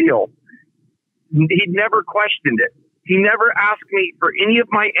 that's a deal. He never questioned it. He never asked me for any of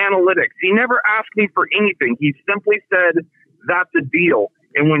my analytics. He never asked me for anything. He simply said, that's a deal.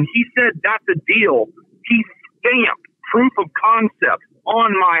 And when he said that's a deal, he stamped proof of concept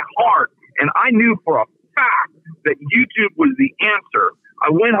on my heart. And I knew for a fact that YouTube was the answer. I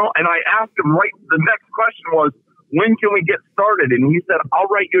went home and I asked him the next question was, when can we get started? And he said, I'll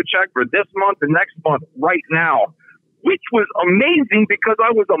write you a check for this month and next month right now, which was amazing because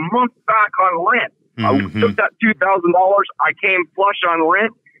I was a month back on rent. I took that $2,000. I came flush on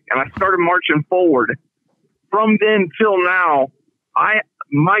rent and I started marching forward. From then till now,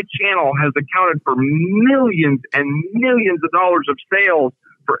 my channel has accounted for millions and millions of dollars of sales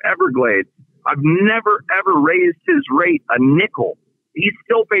for Everglades. I've never, ever raised his rate a nickel. He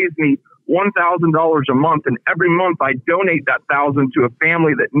still pays me $1,000 a month, and every month I donate that $1,000 to a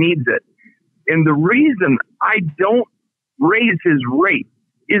family that needs it. And the reason I don't raise his rate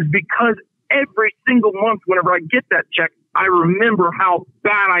is because every single month, whenever I get that check, I remember how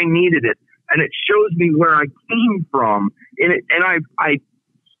bad I needed it, and it shows me where I came from, and I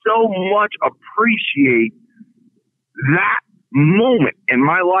so much appreciate that moment in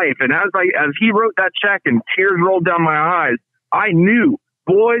my life. And as he wrote that check and tears rolled down my eyes, I knew,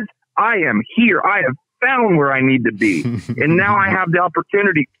 boys, I am here. I have found where I need to be. And now I have the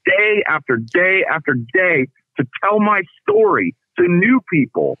opportunity day after day after day to tell my story to new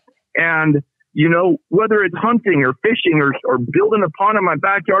people. And, you know, whether it's hunting or fishing or building a pond in my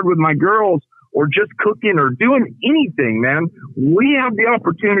backyard with my girls or just cooking or doing anything, man, we have the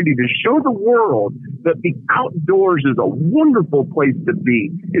opportunity to show the world that the outdoors is a wonderful place to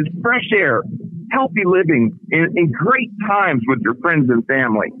be. It's fresh air, healthy living, and great times with your friends and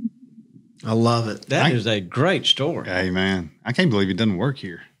family. I love it. That is a great story. Hey, man, I can't believe it doesn't work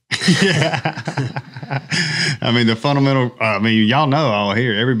here. I mean, the fundamental, y'all know all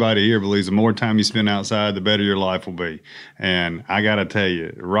here, everybody here believes the more time you spend outside, the better your life will be. And I got to tell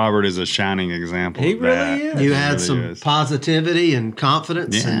you, Robert is a shining example. He of really that. is. You He had really some is. positivity and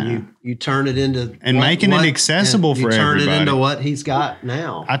confidence, and you turn it into making it accessible for everybody. You turn it everybody. into what he's got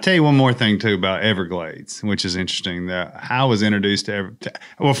now. I'll tell you one more thing too about Everglades, which is interesting. How I was introduced to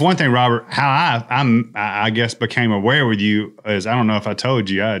well, for one thing, Robert, how I guess became aware with you is, I don't know if I told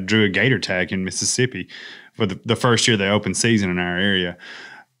you, I drew a gator tag in Mississippi for the first year they opened season in our area.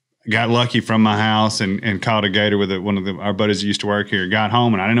 Got lucky from my house and caught a gator with one of our buddies that used to work here. Got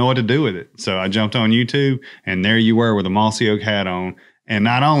home and I didn't know what to do with it, so I jumped on YouTube and there you were with a mossy oak hat on. And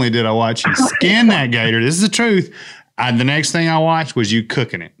not only did I watch you skin that gator, this is the truth. The next thing I watched was you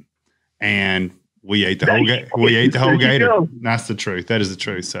cooking it, and we ate the whole gator. That's the truth. That is the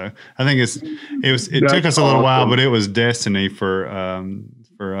truth. So I think it took us a little while, but it was destiny for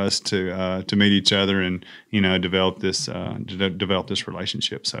us to meet each other and develop this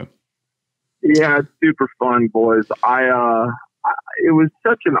relationship. So yeah, it's super fun, boys. It was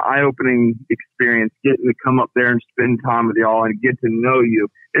such an eye-opening experience getting to come up there and spend time with y'all and get to know you.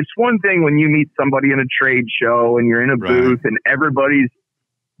 It's one thing when you meet somebody in a trade show and you're in a booth and everybody's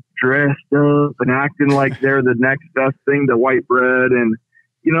dressed up and acting like they're the next best thing to white bread. And,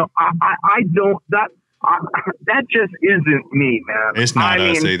 I don't, that just isn't me, man. It's not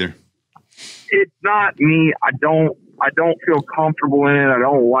us either. It's not me. I don't feel comfortable in it. I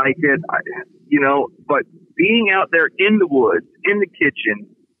don't like it. But being out there in the woods, in the kitchen,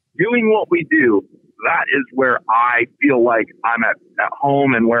 doing what we do, that is where I feel like I'm at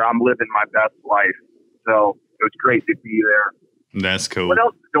home and where I'm living my best life. So it was great to be there. That's cool. What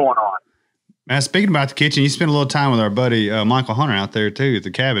else is going on? Man, speaking about the kitchen, you spent a little time with our buddy Michael Hunter out there too at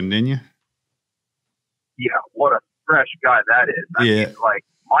the cabin, didn't you? Yeah, what a fresh guy that is. I mean, like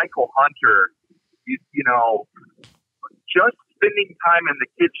Michael Hunter, just spending time in the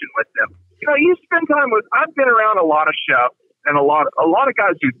kitchen with them. You spend time with. I've been around a lot of chefs and a lot of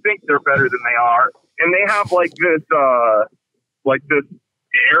guys who think they're better than they are, and they have like this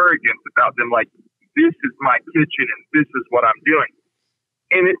arrogance about them, like this is my kitchen and this is what I'm doing.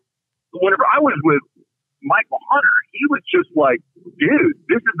 And whenever I was with Michael Hunter, he was just like, dude,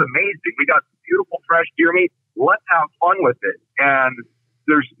 this is amazing. We got beautiful fresh deer meat. Let's have fun with it. And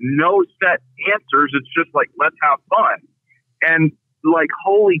there's no set answers. It's just like, let's have fun. And like,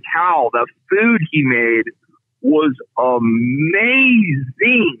 holy cow, the food he made was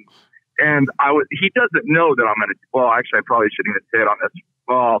amazing. And he doesn't know that I'm going to, actually, I probably shouldn't even say it on this.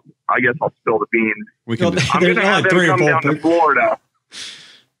 Well, I guess I'll spill the beans. I'm going to have him come down to Florida.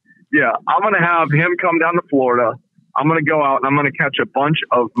 Yeah, I'm going to have him come down to Florida. I'm going to go out and I'm going to catch a bunch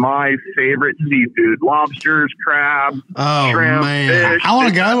of my favorite seafood, lobsters, crabs, shrimp, fish. I want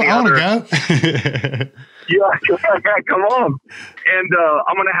to go. Yeah, come on. And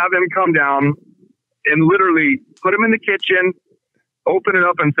I'm going to have him come down and literally put him in the kitchen, open it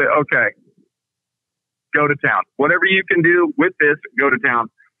up and say, okay, go to town. Whatever you can do with this, go to town.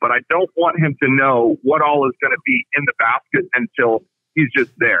 But I don't want him to know what all is going to be in the basket until he's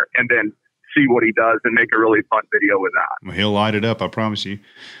just there, and then see what he does and make a really fun video with that. Well, he'll light it up, I promise you.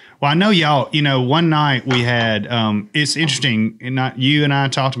 Well, I know y'all, one night we had, it's interesting, and not you and I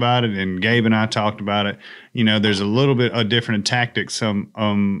talked about it, and Gabe and I talked about it. There's a little bit of different tactics where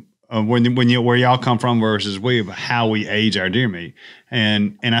y'all come from versus how we age our deer meat.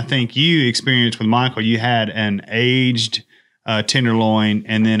 And I think you experienced with Michael, you had an aged tenderloin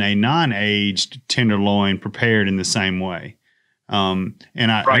and then a non-aged tenderloin prepared in the same way. And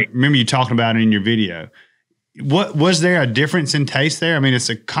I remember you talking about it in your video. What was there a difference in taste there? I mean, it's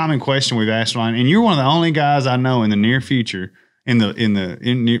a common question we've asked online, and you're one of the only guys I know in the near future.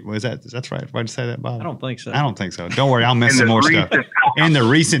 Was that's right? Why'd you say that, Bob? I don't think so. I don't think so. Don't worry, I'll mess some more stuff. In the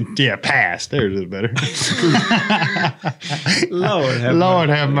recent past. There's a better. Lord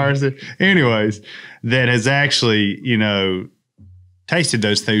have mercy. Anyways, that has actually, tasted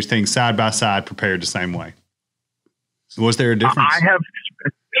those two things side by side, prepared the same way. Was there a difference?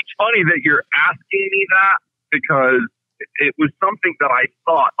 It's funny that you're asking me that, because it was something that I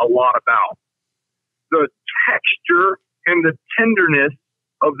thought a lot about. The texture and the tenderness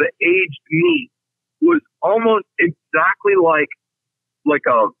of the aged meat was almost exactly like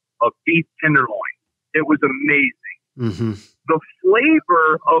a beef tenderloin. It was amazing. Mm-hmm. The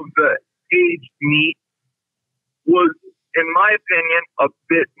flavor of the aged meat was, in my opinion, a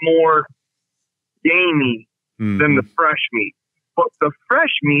bit more gamey than the fresh meat. But the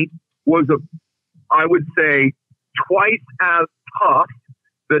fresh meat was I would say, twice as tough.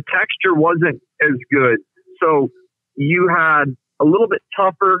 The texture wasn't as good. So you had a little bit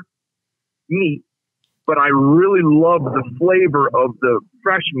tougher meat, but I really loved the flavor of the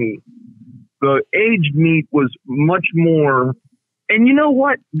fresh meat. The aged meat was much more, and you know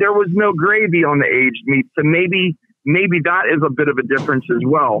what? There was no gravy on the aged meat. So maybe that is a bit of a difference as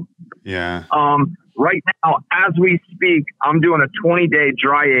well. Yeah. Right now, as we speak, I'm doing a 20-day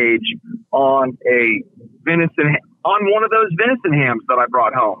dry age on one of those venison hams that I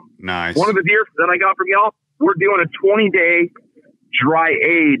brought home. Nice. One of the deer that I got from y'all, we're doing a 20-day dry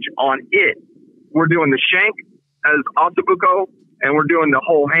age on it. We're doing the shank as ossobuco, and we're doing the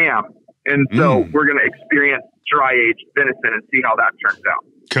whole ham. And so we're going to experience dry aged venison and see how that turns out.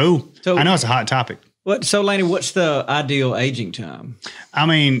 Cool. So, I know it's a hot topic. So, Laney, what's the ideal aging time? I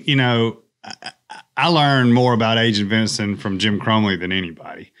mean, I learned more about aging venison from Jim Cromley than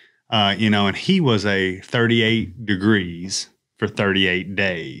anybody. And he was a 38 degrees for 38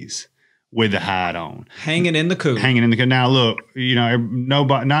 days with the hide on. Hanging in the cooler. Now, look,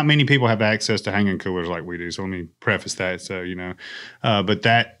 not many people have access to hanging coolers like we do. So let me preface that. So, but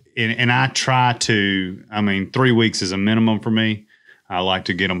that, and I try to, 3 weeks is a minimum for me. I like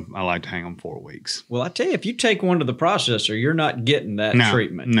to hang them 4 weeks. Well, I tell you, if you take one to the processor, you're not getting that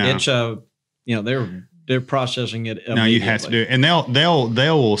treatment. No. It's they're processing it immediately. No, you have to do it, and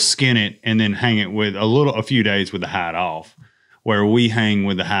they'll skin it and then hang it with a few days with the hide off. Where we hang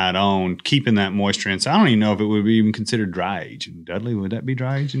with the hide on, keeping that moisture in. So I don't even know if it would be even considered dry aging. Dudley, would that be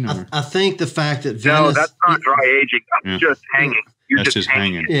dry aging? I think the fact that no, that's not dry aging. That's just hanging. That's just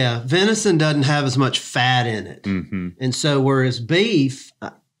hanging. Yeah, venison doesn't have as much fat in it, and so whereas beef,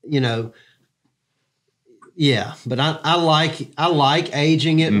 yeah, but I like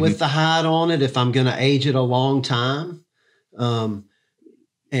aging it with the hide on it if I'm going to age it a long time. But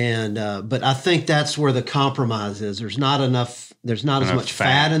I think that's where the compromise is. There's not as much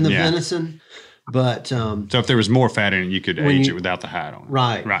fat in the venison. But so if there was more fat in it, you could age it without the hide on it.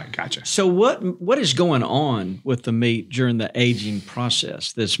 Right. Right. Gotcha. So what is going on with the meat during the aging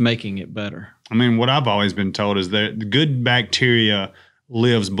process that's making it better? What I've always been told is that the good bacteria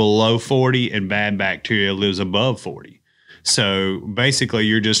lives below 40 and bad bacteria lives above 40. So basically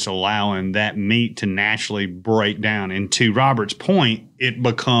you're just allowing that meat to naturally break down. And to Robert's point, it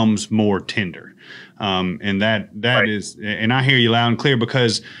becomes more tender. And that right. is, and I hear you loud and clear,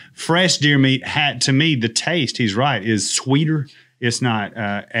 because fresh deer meat to me, the taste, he's right, is sweeter. It's not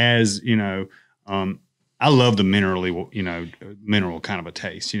as, I love the mineral kind of a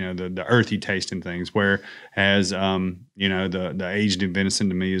taste, the earthy taste in things, whereas, the aged venison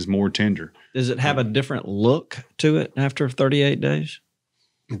to me is more tender. Does it have a different look to it after 38 days?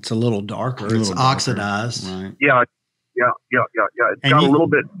 It's a little darker. It's oxidized. Right. Yeah. It's got a little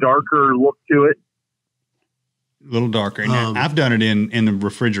bit darker look to it. A little darker. And I've done it in the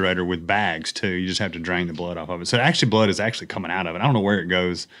refrigerator with bags too. You just have to drain the blood off of it. So blood is actually coming out of it. I don't know where it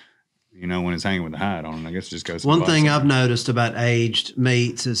goes. You know, when it's hanging with the hide on, I guess it just goes. One thing I've noticed about aged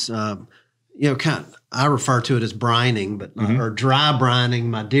meats is, I refer to it as brining, but or dry brining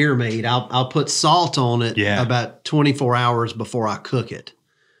my deer meat. I'll put salt on it about 24 hours before I cook it.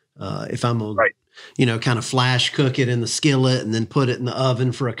 If I'm gonna, kind of flash cook it in the skillet and then put it in the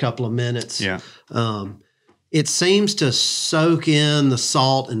oven for a couple of minutes. Yeah. It seems to soak in the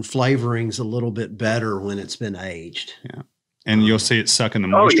salt and flavorings a little bit better when it's been aged. Yeah. And you'll see it sucking the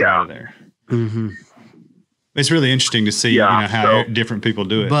moisture out of there. Mm-hmm. It's really interesting to see how different people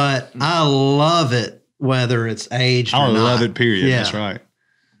do it. But I love it whether it's aged or not. I love it, period. Yeah. That's right.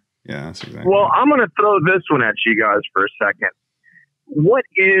 Yeah, that's exactly Well, I'm going to throw this one at you guys for a second. What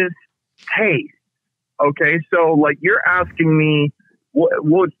is taste? Okay, so like you're asking me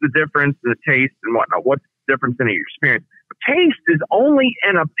what's the difference in the taste and whatnot. What's the difference in your experience? Taste is only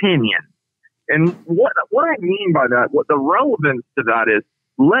an opinion. And what I mean by that, what the relevance to that is,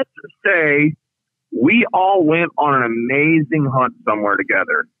 let's say we all went on an amazing hunt somewhere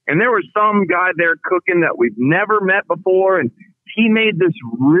together. And there was some guy there cooking that we've never met before. And he made this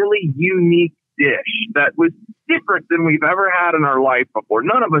really unique dish that was different than we've ever had in our life before.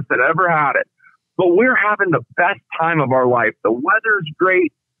 None of us had ever had it. But we're having the best time of our life. The weather's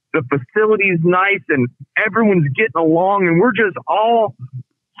great. The facility's nice. And everyone's getting along. And we're just all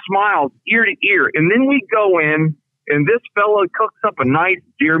smiles ear to ear. And then we go in, and this fella cooks up a nice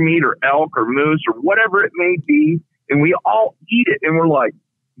deer meat or elk or moose or whatever it may be, and we all eat it, and we're like,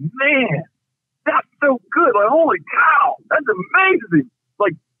 man, that's so good. Like, holy cow, that's amazing.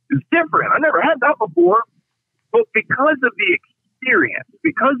 Like, it's different. I never had that before. But because of the experience,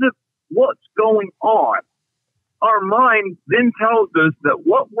 because of what's going on, our mind then tells us that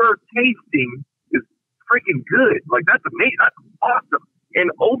what we're tasting is freaking good. Like, that's amazing. That's awesome. And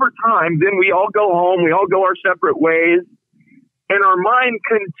over time, then we all go home, we all go our separate ways, and our mind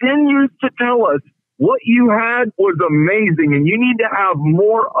continues to tell us what you had was amazing, and you need to have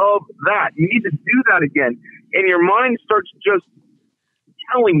more of that. You need to do that again. And your mind starts just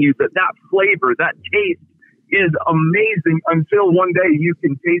telling you that flavor, that taste is amazing until one day you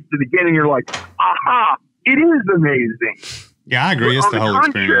can taste it again, and you're like, aha, it is amazing. Yeah, I agree. It's the whole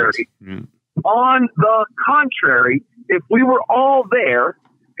experience. Yeah. On the contrary, if we were all there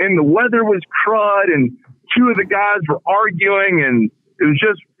and the weather was crud and two of the guys were arguing and it was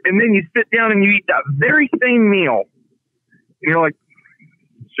just, and then you sit down and you eat that very same meal and you're like,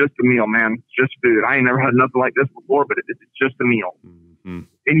 it's just a meal, man. It's just food. I ain't never had nothing like this before, but it's just a meal. Mm-hmm.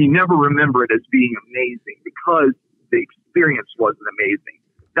 And you never remember it as being amazing because the experience wasn't amazing.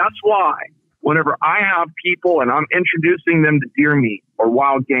 That's why whenever I have people and I'm introducing them to deer meat or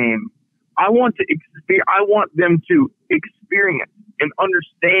wild game, I want them to experience and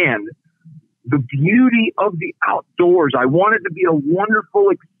understand the beauty of the outdoors. I want it to be a wonderful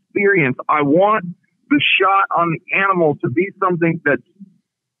experience. I want the shot on the animal to be something that's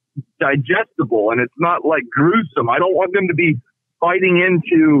digestible and it's not like gruesome. I don't want them to be fighting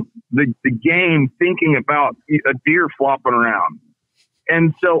into the game thinking about a deer flopping around.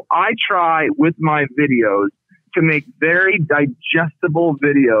 And so I try with my videos to make very digestible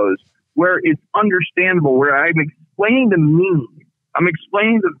videos where it's understandable, where I'm explaining the meaning, I'm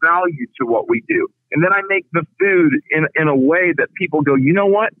explaining the value to what we do. And then I make the food in a way that people go, you know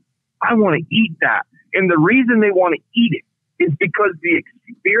what? I want to eat that. And the reason they want to eat it is because the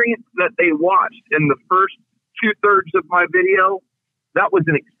experience that they watched in the first 2/3 of my video, that was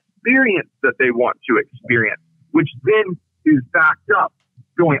an experience that they want to experience, which then is backed up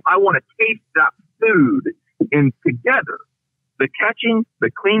going, I want to taste that food. And together, the catching,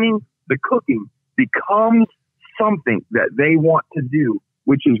 the cleaning, the cooking becomes something that they want to do,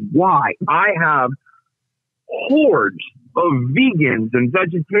 which is why I have hordes of vegans and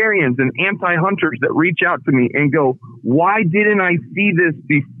vegetarians and anti-hunters that reach out to me and go, why didn't I see this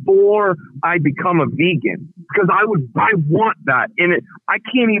before I become a vegan? Because I want that. And I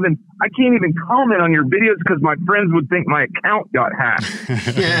can't even comment on your videos because my friends would think my account got hacked.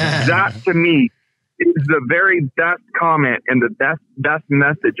 Yeah. That to me is the very best comment and the best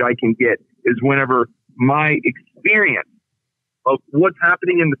message I can get is whenever my experience of what's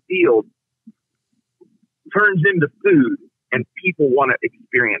happening in the field turns into food and people want to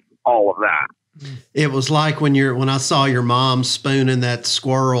experience all of that. It was like when I saw your mom spooning that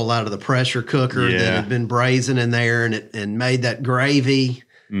squirrel out of the pressure cooker that had been braising in there and made that gravy.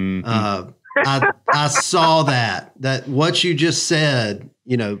 Mm-hmm. I saw that what you just said,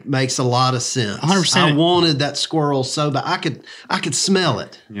 makes a lot of sense. 100%. I wanted that squirrel so bad. I could smell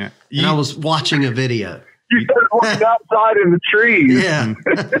it. Yeah. And I was watching a video. You started looking outside in the trees. Yeah.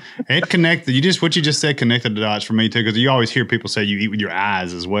 It connected. What you just said connected the dots for me too, because you always hear people say you eat with your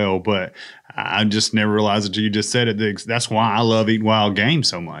eyes as well, but I just never realized until you just said it. That's why I love eating wild game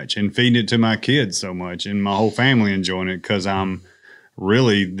so much and feeding it to my kids so much and my whole family enjoying it, because I'm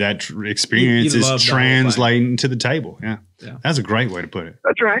really that experience You is love the whole translating to the table. Yeah. That's a great way to put it.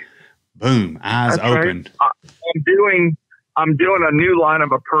 That's right. Boom, eyes That's open. Right. I'm doing a new line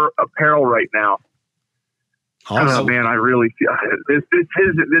of apparel right now. Awesome. Man, I really feel this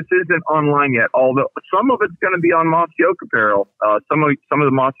isn't online yet. Although some of it's going to be on Mossy Oak apparel. Some of the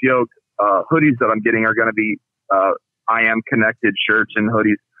Mossy Oak hoodies that I'm getting are going to be I Am Connected shirts and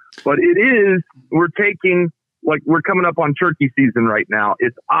hoodies. But we're coming up on turkey season right now.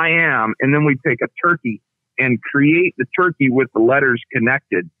 It's I Am, and then we take a turkey and create the turkey with the letters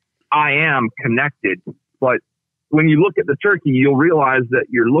connected. I am connected. But when you look at the turkey, you'll realize that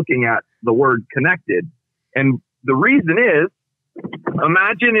you're looking at the word connected. And the reason is,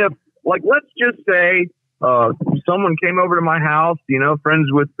 imagine if, let's just say someone came over to my house,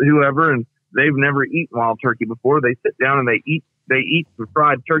 friends with whoever, and they've never eaten wild turkey before. They sit down and they eat the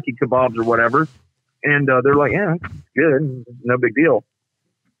fried turkey kebabs or whatever, and they're like, yeah, it's good, no big deal.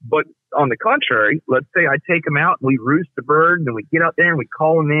 But on the contrary, let's say I take them out and we roost the bird, and we get out there and we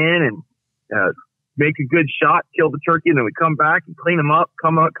call them in and make a good shot, kill the turkey, and then we come back and clean them up,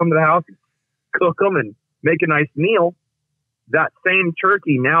 come to the house, and cook them, and make a nice meal. That same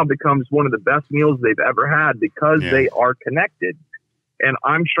turkey now becomes one of the best meals they've ever had because they are connected. And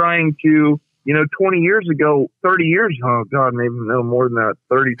I'm trying to, 20 years ago, 30 years, oh God, maybe no more than that,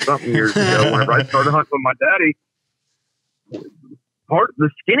 30 something years ago, whenever I started hunting with my daddy, the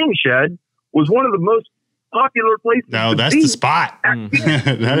skinning shed was one of the most popular places. No, that's the spot.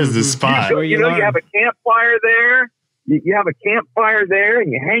 That is the spot. You have a campfire there. You have a campfire there,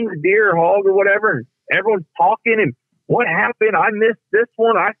 and you hang the deer or hog or whatever, and everyone's talking, and what happened? I missed this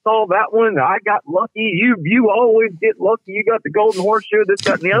one. I saw that one. I got lucky. You always get lucky. You got the golden horseshoe, this,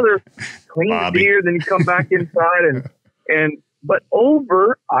 that, and the other. Clean the deer, then you come back inside but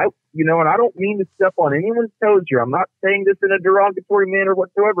and I don't mean to step on anyone's toes here. I'm not saying this in a derogatory manner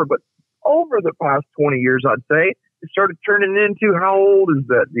whatsoever, but over the past 20 years, I'd say, it started turning into how old is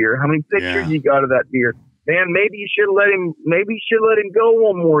that deer? How many pictures you got of that deer? Man, maybe you should let him go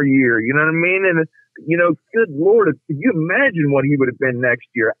one more year. You know what I mean? And good Lord, can you imagine what he would have been next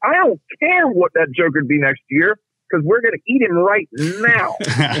year? I don't care what that joker would be next year, because we're going to eat him right now.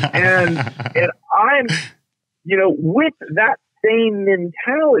 and I'm, with that same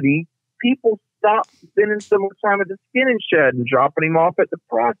mentality, people stop spending so much time at the skinning shed and dropping him off at the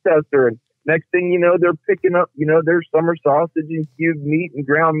processor. And next thing you know, they're picking up, their summer sausage and cubed meat and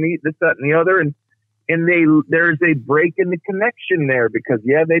ground meat, this, that, and the other. And there's a break in the connection there because,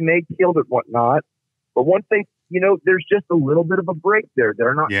 they may kill it, whatnot. But once they, there's just a little bit of a break there.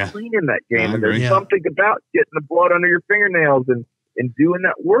 They're not cleaning that game. And there's something about getting the blood under your fingernails and doing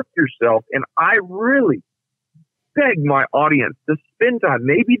that work yourself. And I really beg my audience to spend time.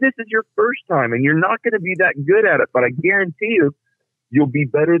 Maybe this is your first time and you're not going to be that good at it, but I guarantee you'll be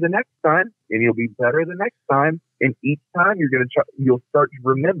better the next time, and you'll be better the next time. And each time you'll start to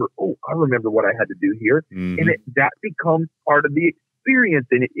remember, oh, I remember what I had to do here. Mm-hmm. And that becomes part of the experience.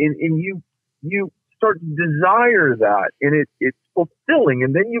 And you start to desire that, and it's fulfilling.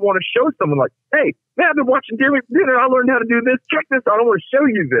 And then you want to show someone like, hey, man, I've been watching Deer Dinner. I learned how to do this. Check this out. I want to show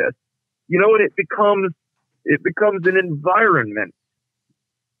you this. And it becomes an environment.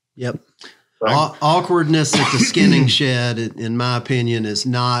 Yep. Awkwardness at the skinning shed, in my opinion, is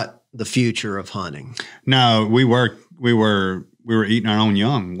not the future of hunting. No, we were eating our own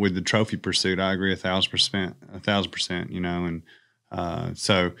young with the trophy pursuit. I agree 1,000%, and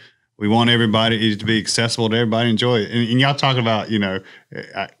so we want everybody to be accessible to everybody, enjoy it. And y'all talk about, of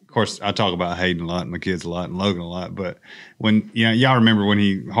course I talk about Hayden a lot and my kids a lot and Logan a lot, but when, y'all remember when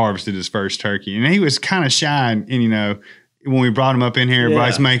he harvested his first turkey and he was kind of shy and when we brought him up in here,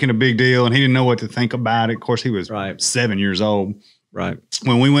 everybody's making a big deal, and he didn't know what to think about it. Of course, he was 7 years old. Right.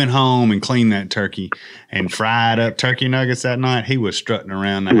 When we went home and cleaned that turkey and fried up turkey nuggets that night, he was strutting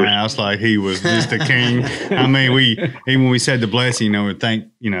around the house like he was just a king. I mean, even when we said the blessing, we thank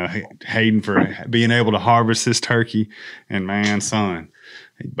Hayden for being able to harvest this turkey. And man, son,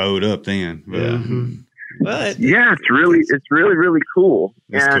 he bowed up then. But, But it's really, really cool.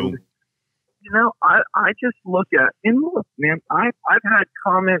 It's cool. I just look, man, I've had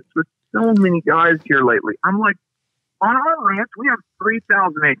comments with so many guys here lately. I'm like, on our ranch, we have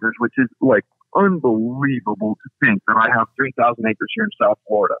 3,000 acres, which is like unbelievable to think that I have 3,000 acres here in South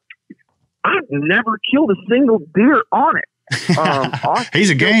Florida. I've never killed a single deer on it. He's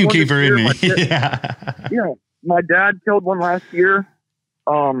a gamekeeper, Year, isn't he? Yeah. Yeah, my dad killed one last year.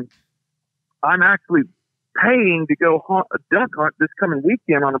 I'm actually paying to go hunt a duck hunt this coming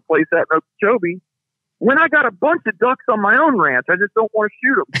weekend on a place at Okeechobee. When I got a bunch of ducks on my own ranch, I just don't want to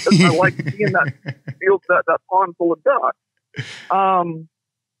shoot them because I like seeing that field, that pond full of ducks.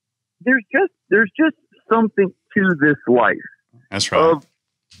 There's just something to this life. That's right. Of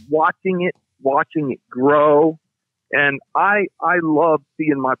watching it grow. And I love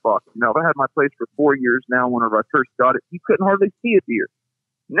seeing my bucks. You know, I've had my place for 4 years now. Whenever I first got it, you couldn't hardly see a deer.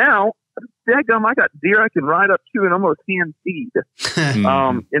 Now, daggum, I got deer I can ride up to and almost hand feed.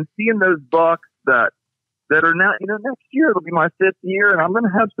 And seeing those bucks that are now, you know, next year it'll be my 5th year, and I'm going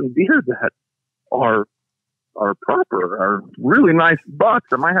to have some deer that are proper, are really nice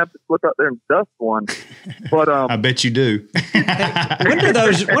bucks. I might have to slip out there and dust one, but I bet you do. When do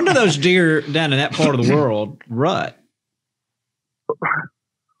those deer down in that part of the world rut?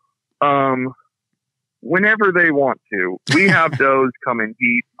 Whenever they want to. We have does come in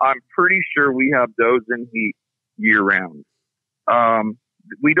heat. I'm pretty sure we have does in heat year round.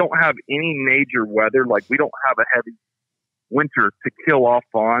 We don't have any major weather, like we don't have a heavy winter to kill off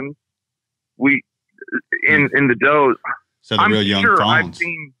fawns. We in the does. So the real young fawns.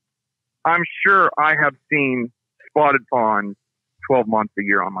 I'm sure I have seen spotted fawns 12 months a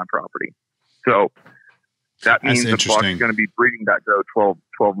year on my property. So that means the buck's going to be breeding that doe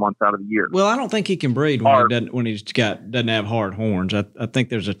 12 months out of the year. Well, I don't think he can breed when he doesn't have hard horns. I think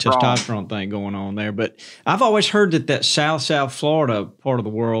there's a testosterone thing going on there. But I've always heard that South Florida part of the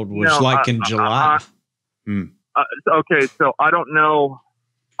world was in July. Okay, so I don't know.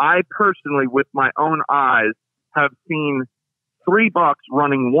 I personally, with my own eyes, have seen 3 bucks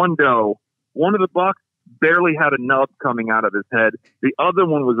running one doe. One of the bucks barely had a nub coming out of his head. The other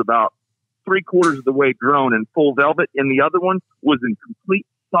one was about 3/4 of the way grown in full velvet, and the other one was in complete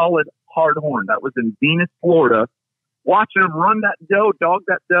solid hard horn. That was in Venus, Florida. Watching them run that doe, dog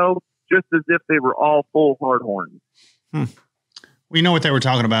that doe, just as if they were all full hard horns. We know what they were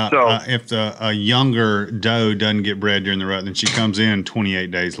talking about. So, if a younger doe doesn't get bred during the rut, then she comes in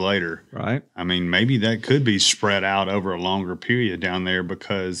 28 days later. Right. I mean, maybe that could be spread out over a longer period down there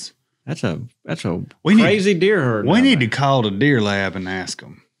because that's a crazy deer herd. We need to call the deer lab and ask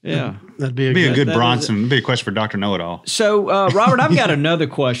them. Yeah, that'd be a good Bronson. It'd be a question for Dr. Know-It-All. So, Robert, I've got another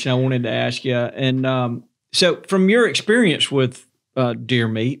question I wanted to ask you. And so, from your experience with deer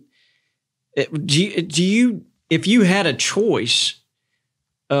meat, do you, if you had a choice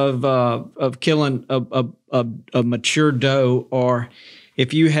of killing a mature doe, or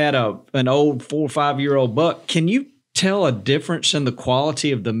if you had an old 4 or 5 year old buck, can you tell a difference in the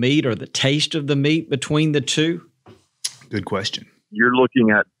quality of the meat or the taste of the meat between the two? Good question. You're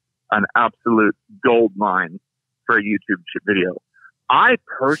looking at an absolute gold mine for a YouTube video. I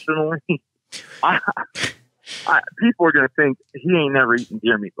personally, people are going to think he ain't never eaten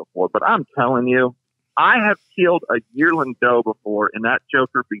deer meat before, but I'm telling you, I have killed a yearling doe before, and that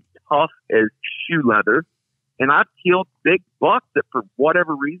joker be tough as shoe leather. And I've killed big bucks that, for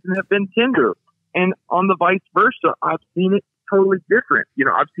whatever reason, have been tender. And on the vice versa, I've seen it totally different. You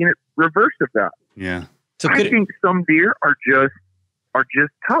know, I've seen it reverse of that. Yeah. So I think some deer are just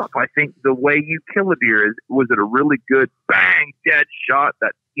tough. I think the way you kill a deer was it a really good bang dead shot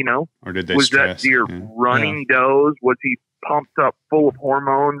that, you know, or did they was stress? That deer running does? Was he pumped up full of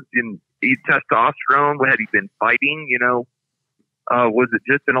hormones and testosterone? Had he been fighting? You know, was it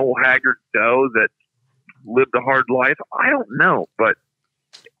just an old haggard doe that lived a hard life? I don't know, but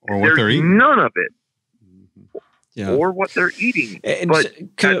or what they're eating. None of it. Yeah. Or what they're eating. And but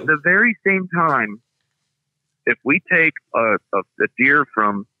at the very same time, if we take a deer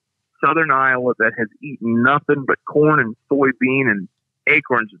from southern Iowa that has eaten nothing but corn and soybean and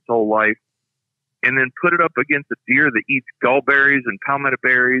acorns its whole life, and then put it up against a deer that eats gallberries and palmetto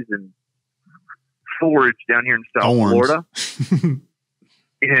berries and forage down here in South Florida,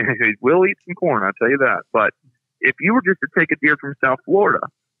 we'll eat some corn, I'll tell you that. But if you were just to take a deer from South Florida,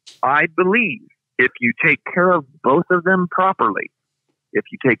 I believe if you take care of both of them properly,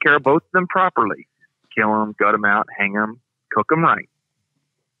 kill them, gut them out, hang them, cook them right,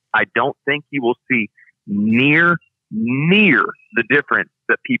 I don't think you will see near the difference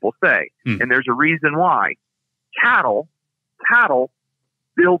that people say. And there's a reason why. Cattle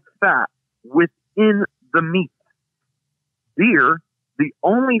build fat within the meat. Deer, the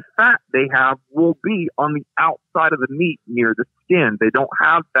only fat they have will be on the outside of the meat near the skin. They don't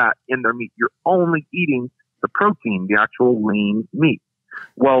have fat in their meat. You're only eating the protein, the actual lean meat.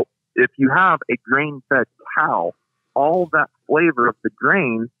 Well, if you have a grain-fed cow, all that flavor of the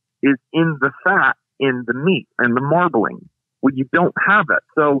grain is in the fat in the meat and the marbling. Well, you don't have that.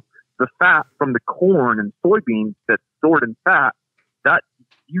 So the fat from the corn and soybeans that's stored in fat, that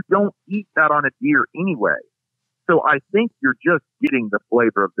you don't eat that on a deer anyway. So I think you're just getting the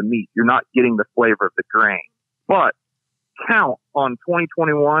flavor of the meat. You're not getting the flavor of the grain. But count on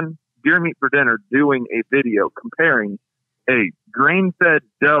 2021 Deer Meat for Dinner doing a video comparing a grain-fed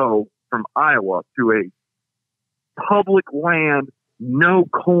doe from Iowa to a public land, no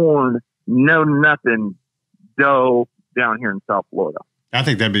corn, no nothing doe down here in South Florida. I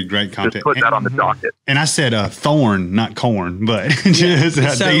think that'd be great content. Just put that on the docket. And I said thorn, not corn, but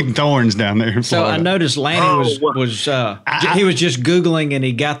just eating thorns down there in So Florida. I noticed Lanny he was just Googling and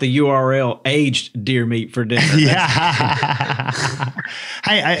he got the URL aged deer meat for dinner. Yeah.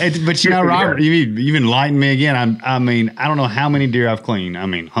 But you know, Robert, you've enlightened me again. I mean, I don't know how many deer I've cleaned. I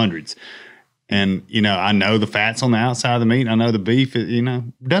mean, hundreds. And, you know, I know the fat's on the outside of the meat. I know the beef, you know.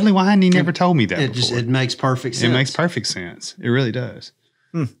 Dudley, why hadn't he never told me that before? It makes perfect sense. It makes perfect sense. It really does.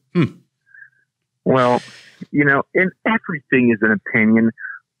 Well, you know, and everything is an opinion.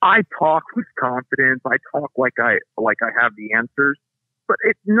 I talk with confidence. I talk like I have the answers, but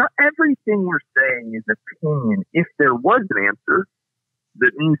it's not everything we're saying is opinion. If there was an answer,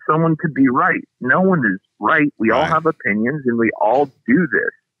 that means someone could be right. No one is right. We all have opinions, and we all do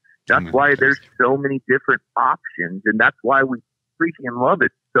this. That's why there's so many different options, and that's why we freaking love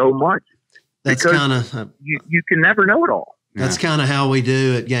it so much. That's kind of you can never know it all. That's kind of how we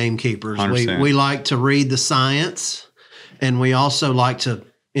do at GameKeepers. We like to read the science, and we also like to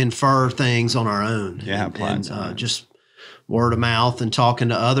infer things on our own. Yeah, and just word of mouth and talking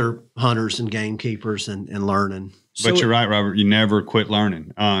to other hunters and gamekeepers and learning. But you're right, Robert. You never quit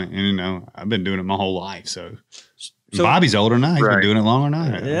learning. And, you know, I've been doing it my whole life. So Bobby's older than I. He's been doing it longer than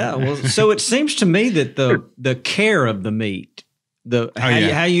I have. Yeah. Well, so it seems to me that the care of the meat,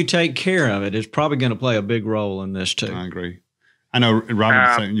 how you take care of it is probably going to play a big role in this too. I agree. I know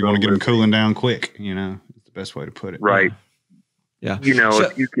Robert saying you want to get them cooling down quick. You know, it's the best way to put it. Right. Yeah. You know,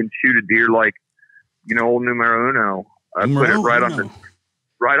 if you can shoot a deer like, you know, old numero uno, put it right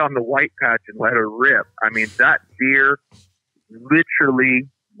on the white patch and let her rip. I mean, that deer literally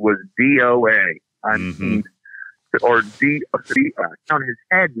was DOA. I mean, or D on his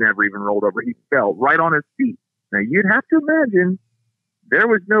head never even rolled over. He fell right on his feet. Now you'd have to imagine there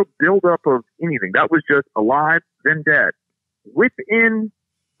was no buildup of anything. That was just alive, then dead. Within,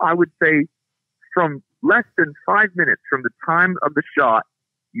 I would say, from less than 5 minutes from the time of the shot,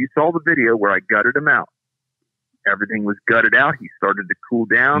 you saw the video where I gutted him out. Everything was gutted out. He started to cool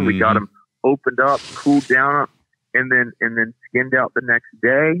down. We got him opened up, cooled down, and then skinned out the next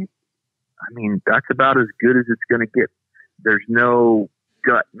day. I mean, that's about as good as it's going to get. There's no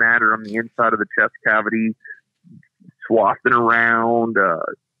gut matter on the inside of the chest cavity, swathing around. I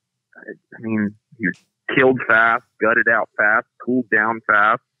mean, he was killed fast, gutted out fast, cooled down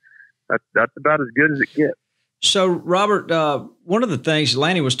fast. That's about as good as it gets. So, Robert, one of the things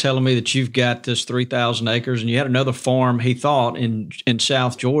Lanny was telling me that you've got this 3,000 acres, and you had another farm, he thought, in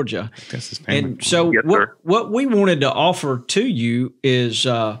South Georgia. That's his family. And so, what we wanted to offer to you is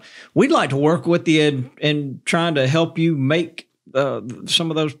we'd like to work with you in trying to help you make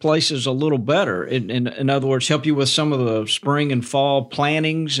some of those places a little better. In other words, help you with some of the spring and fall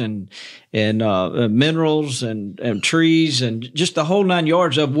plantings and minerals and trees and just the whole 9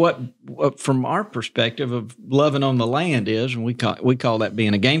 yards of what from our perspective of loving on the land is, and we call that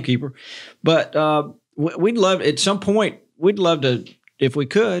being a gamekeeper. But we'd love at some point we'd love to, if we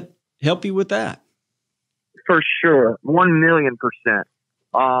could, help you with that. For sure,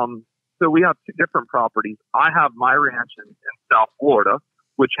 1,000,000%. So we have two different properties. I have my ranch in South Florida,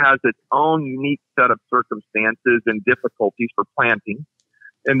 which has its own unique set of circumstances and difficulties for planting.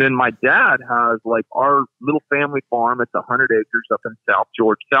 And then my dad has like our little family farm. It's 100 acres up in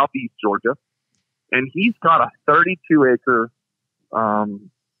Southeast Georgia. And he's got a 32 acre,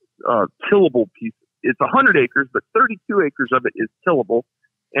 tillable piece. It's 100 acres, but 32 acres of it is tillable.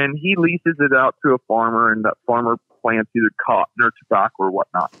 And he leases it out to a farmer, and that farmer plants either cotton or tobacco or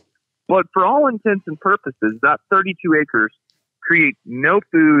whatnot. But for all intents and purposes, that 32 acres creates no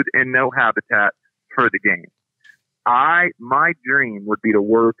food and no habitat for the game. My dream would be to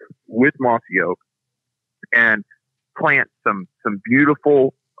work with Mossy Oak and plant some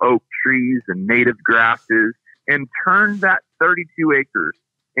beautiful oak trees and native grasses and turn that 32 acres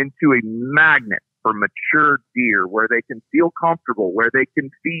into a magnet for mature deer where they can feel comfortable, where they can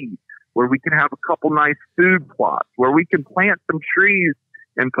feed, where we can have a couple nice food plots, where we can plant some trees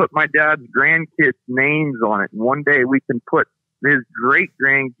and put my dad's grandkids' names on it. And one day we can put his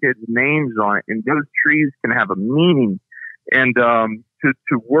great-grandkids' names on it, and those trees can have a meaning. And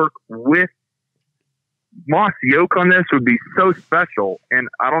to work with moss yolk on this would be so special. And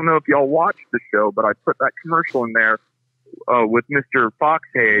I don't know if y'all watched the show, but I put that commercial in there with Mr.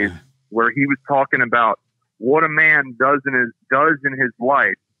 Foxhays, where he was talking about what a man does in his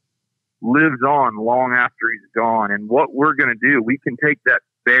life lives on long after he's gone. And what we're going to do, we can take that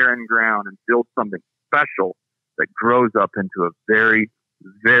barren ground and build something special that grows up into a very,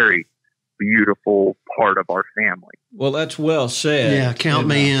 very beautiful part of our family. Well, that's well said. Yeah, count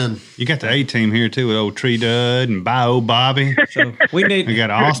me in. You got the A team here too with old Tree Dud and Bio Bobby. So we got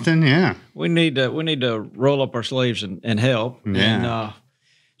Austin. Yeah, we need to roll up our sleeves and help. Yeah. And,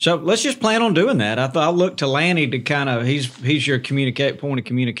 so let's just plan on doing that. I'll look to Lanny to kind of he's your point of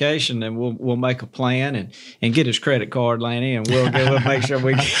communication, and we'll make a plan and get his credit card, Lanny, and we'll make sure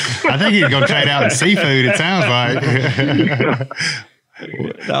we. I think he's gonna trade out in seafood. It sounds like.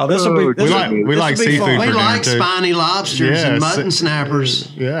 No, this will be. We like seafood. We like spiny lobsters and mutton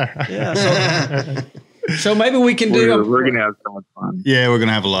snappers. Yeah. So maybe we can do. We're gonna have so much fun. Yeah, we're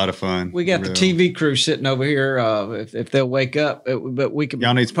gonna have a lot of fun. We got the TV crew sitting over here. If they'll wake up, but we could.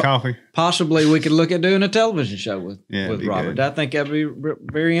 Y'all need some coffee. Possibly, we could look at doing a television show with Robert. Good. I think that'd be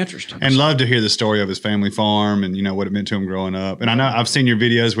very interesting. And love to hear the story of his family farm and what it meant to him growing up. And I know I've seen your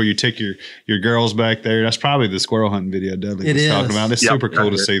videos where you take your girls back there. That's probably the squirrel hunting video Dudley was talking about. It's super cool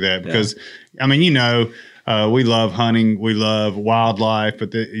to see that because I mean we love hunting, we love wildlife,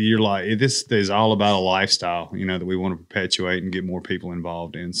 but you're like, this is all about a lifestyle, that we want to perpetuate and get more people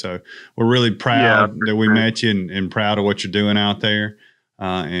involved in. So we're really proud that we met you and proud of what you're doing out there,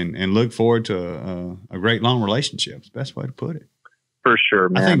 and look forward to a great long relationship. It's the best way to put it. For sure,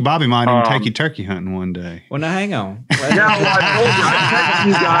 man. I think Bobby might even take you turkey hunting one day. Well, now hang on. Now, I told you, I texted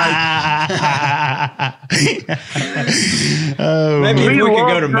you guys. Maybe we could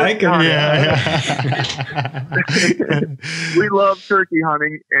go to Macon. We love turkey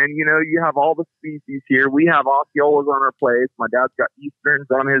hunting, and you have all the species here. We have Osceolas on our place. My dad's got Easterns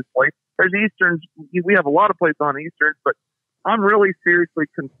on his place. There's Easterns. We have a lot of places on Easterns, but I'm really seriously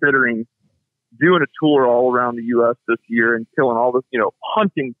considering doing a tour all around the U.S. this year and killing all this,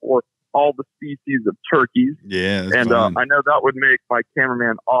 hunting for all the species of turkeys. Yeah. And I know that would make my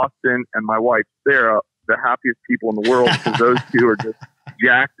cameraman Austin and my wife Sarah the happiest people in the world because those two are just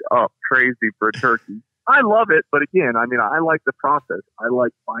jacked up crazy for a turkey. I love it, but again, I mean, I like the process. I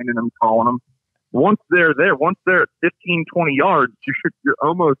like finding them, calling them. Once they're at 15, 20 yards, you're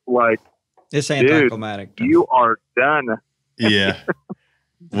almost like, it's anticlimactic. You are done. Yeah.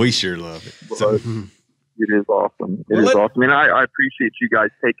 We sure love it. So. It is awesome. It is awesome. I mean, I appreciate you guys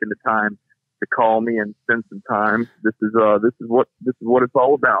taking the time to call me and spend some time. This is what it's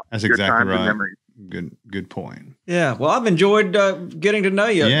all about. That's Good exactly times right. and memories. Good point. Yeah. Well, I've enjoyed getting to know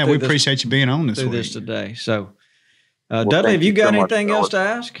you. Yeah, we appreciate you being on this today. So, Dudley, have you got anything else to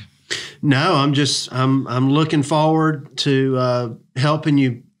ask? No, I'm looking forward to helping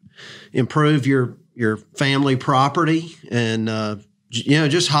you improve your family property and.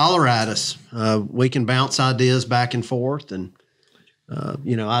 Just holler at us. We can bounce ideas back and forth. And,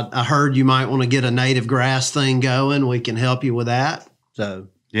 I heard you might want to get a native grass thing going. We can help you with that. So,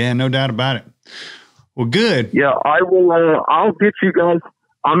 yeah, no doubt about it. Well, good. Yeah, I will. I'll get you guys.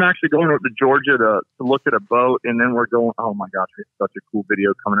 I'm actually going up to Georgia to look at a boat. And then we're going. Oh, my gosh. It's such a cool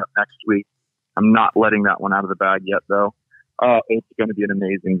video coming up next week. I'm not letting that one out of the bag yet, though. It's going to be an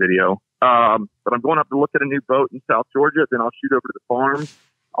amazing video. But I'm going up to look at a new boat in South Georgia. Then I'll shoot over to the farm.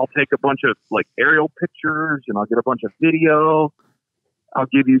 I'll take a bunch of aerial pictures and I'll get a bunch of video. I'll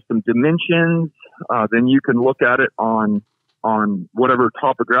give you some dimensions. Then you can look at it on whatever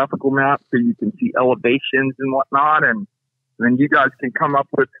topographical map so you can see elevations and whatnot. And then you guys can come up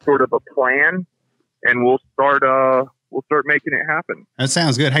with sort of a plan and we'll start making it happen. That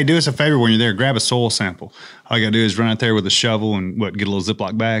sounds good. Hey, do us a favor when you're there. Grab a soil sample. All you got to do is run out there with a shovel and get a little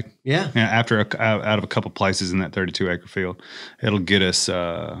Ziploc bag. Yeah. Out of a couple places in that 32-acre field. It'll get us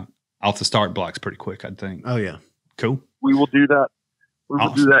off the start blocks pretty quick, I think. Oh, yeah. Cool. We will do that. We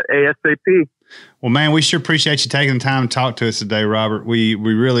will do that ASAP. Well, man, we sure appreciate you taking the time to talk to us today, Robert. We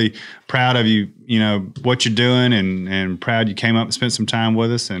really proud of you, what you're doing and proud you came up and spent some time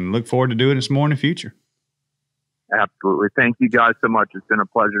with us and look forward to doing this more in the future. Absolutely. Thank you guys so much. It's been a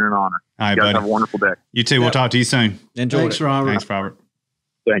pleasure and an honor. All right, you guys buddy. have a wonderful day. You too. We'll talk to you soon. Thanks, Robert. Thanks, Robert.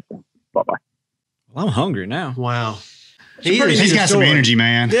 Thank you. Bye-bye. Well, I'm hungry now. Wow. He's got some energy,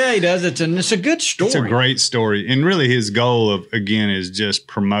 man. Yeah, he does. It's a good story. It's a great story. And really his goal is just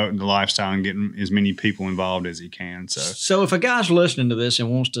promoting the lifestyle and getting as many people involved as he can. So if a guy's listening to this and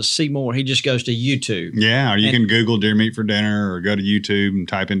wants to see more, he just goes to YouTube. Yeah, or you can Google deer meat for dinner or go to YouTube and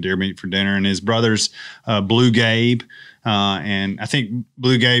type in deer meat for dinner. And his brother's Blue Gabe. And I think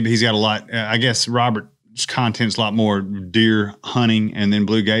Blue Gabe, he's got a lot. I guess Robert content's a lot more deer hunting, and then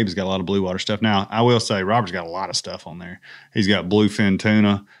Blue Gabe's got a lot of blue water stuff. Now, I will say Robert's got a lot of stuff on there. He's got bluefin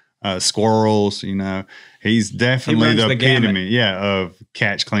tuna, squirrels. You know, he's definitely the epitome, of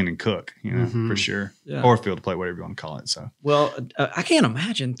catch, clean, and cook. You know, for sure. Yeah. Or field to plate, whatever you want to call it. So, well, I can't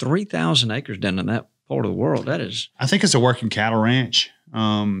imagine 3,000 acres down in that part of the world. That is, I think it's a working cattle ranch.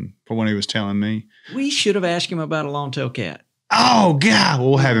 For what he was telling me, we should have asked him about a long-tailed cat. Oh God,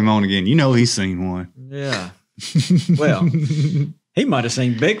 we'll have him on again. You know, he's seen one. Yeah. Well, he might have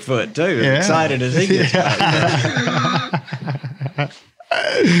seen Bigfoot too. As excited as he gets.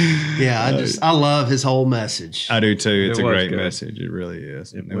 I love his whole message. I do too. It's a great message. It really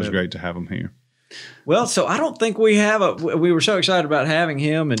is. It was great to have him here. Well, so I don't think we have we were so excited about having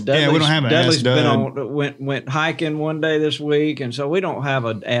him, and Dudley's, we don't have an Dudley's Ask been Dud. went hiking one day this week, and so we don't have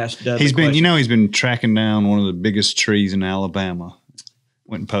an Ask Dudley. He's question. been, he's been tracking down one of the biggest trees in Alabama.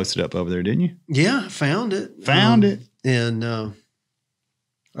 Went and posted up over there, didn't you? Yeah, found it. And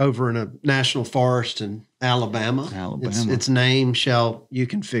over in a national forest in Alabama. Its name you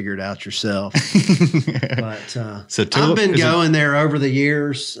can figure it out yourself. But so I've been going there over the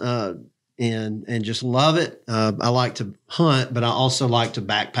years. And just love it. I like to hunt, but I also like to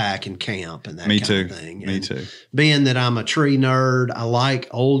backpack and camp and that kind of thing. Me too. Being that I'm a tree nerd, I like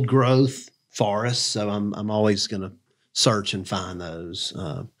old growth forests, so I'm always going to search and find those.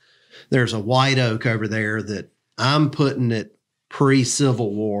 There's a white oak over there that I'm putting it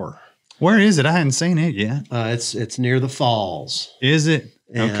pre-Civil War. Where is it? I hadn't seen it yet. It's near the falls. Is it?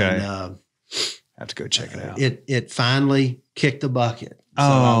 And, okay. I have to go check it out. It finally kicked the bucket. So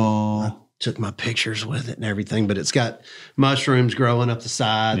I took my pictures with it and everything, but it's got mushrooms growing up the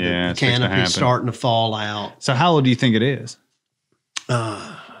side. The canopy's starting to fall out. So how old do you think it is?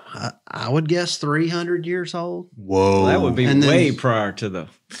 I would guess 300 years old. Whoa. Well, that would be way prior to the...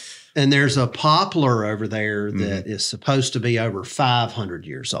 And there's a poplar over there that is supposed to be over 500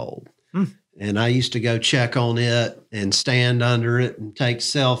 years old. And I used to go check on it and stand under it and take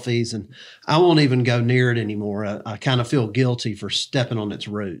selfies. And I won't even go near it anymore. I kind of feel guilty for stepping on its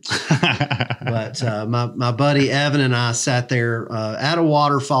roots. But my buddy Evan and I sat there at a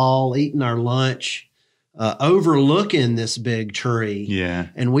waterfall eating our lunch, overlooking this big tree. Yeah.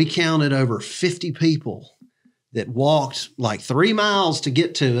 And we counted over 50 people that walked like 3 miles to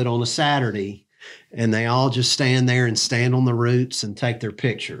get to it on a Saturday. And they all just stand there and stand on the roots and take their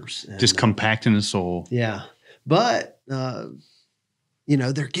pictures. And, just compacting the soil. Yeah. But, they're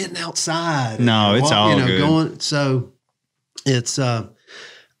getting outside. No, it's all good. So it's, I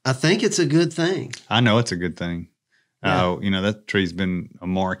think it's a good thing. I know it's a good thing. Yeah. That tree's been a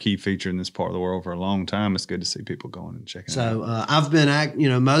marquee feature in this part of the world for a long time. It's good to see people going and checking it out. So I've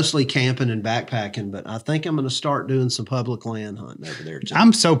been, mostly camping and backpacking, but I think I'm going to start doing some public land hunting over there too.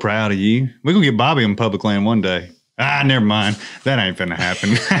 I'm so proud of you. We're going to get Bobby on public land one day. Never mind. That ain't going to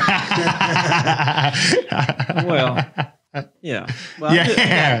happen. Well, yeah. Well,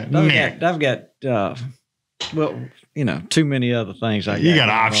 I've got too many other things. You got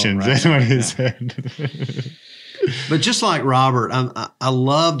options. That's what he said. But just like Robert, I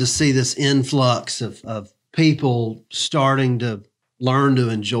love to see this influx of people starting to learn to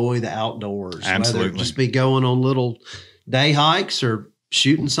enjoy the outdoors. Absolutely. Whether it just be going on little day hikes or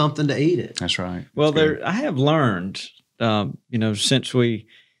shooting something to eat it. That's right. Well, I have learned, since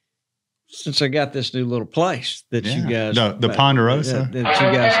I got this new little place that you guys, the Ponderosa, that you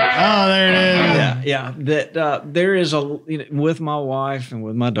guys, there it is. Yeah. That there is with my wife and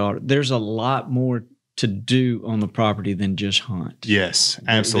with my daughter, there's a lot more to do on the property than just hunt. Yes,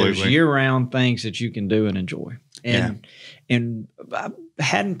 absolutely. There's year-round things that you can do and enjoy. And I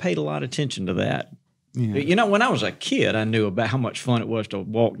hadn't paid a lot of attention to that. Yeah. When I was a kid, I knew about how much fun it was to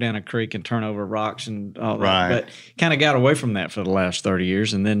walk down a creek and turn over rocks and all that. Right. But kind of got away from that for the last 30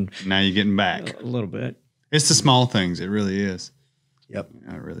 years. And then now you're getting back a little bit. It's the small things. It really is. Yep.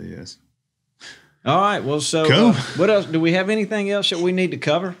 Yeah, it really is. All right. Well, so cool. What else? Do we have anything else that we need to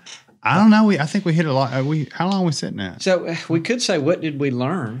cover? I don't know. I think we hit a lot. How long are we sitting at? So we could say, what did we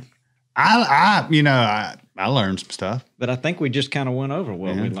learn? I learned some stuff, but I think we just kind of went over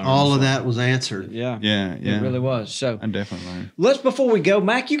what we learned. All of that was answered. Yeah, it really was. So I definitely learned. Before we go,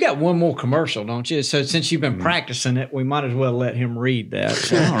 Mac, you got one more commercial, don't you? So since you've been practicing it, we might as well let him read that.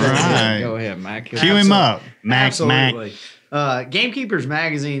 So, all right, go ahead, Mac. Cue him up, Mac. Absolutely. GameKeepers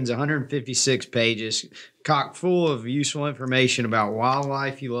magazine's 156 pages, chock full of useful information about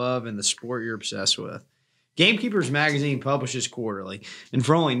wildlife you love and the sport you're obsessed with. GameKeepers magazine publishes quarterly, and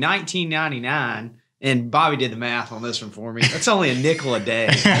for only $19.99, And Bobby did the math on this one for me. That's only a nickel a day.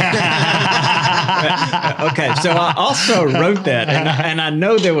 Okay, so I also wrote that, and I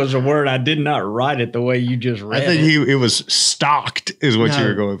know there was a word I did not write it the way you just read. I think it was stocked is what you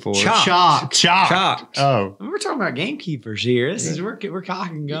were going for. Chocked. Chocked. Oh. We're talking about gamekeepers here. This is we're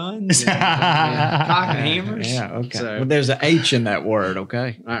cocking guns, and, cocking hammers. Yeah, okay. So, Well, there's an H in that word,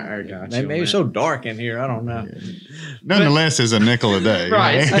 okay? all right, got Maybe it's so dark in here. I don't know. Nonetheless, it's a nickel a day.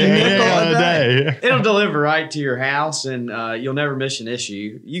 Right. A nickel a day. It'll deliver right to your house, and you'll never miss an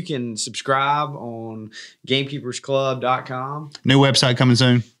issue. You can subscribe on GameKeepersClub.com. New website coming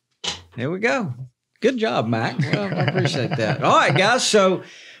soon. There we go. Good job, Mac. Well, I appreciate that. All right, guys. So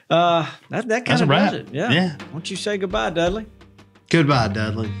that kind That's a of wrap. does it. Yeah. Yeah. Why don't you say goodbye, Dudley? Goodbye,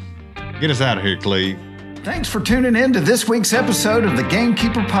 Dudley. Get us out of here, Cleve. Thanks for tuning in to this week's episode of the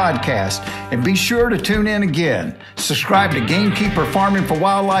Gamekeeper Podcast. And be sure to tune in again. Subscribe to Gamekeeper Farming for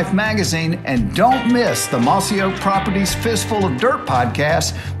Wildlife magazine. And don't miss the Mossy Oak Properties Fistful of Dirt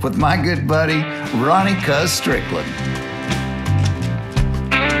podcast with my good buddy, Ronnie Cuz Strickland.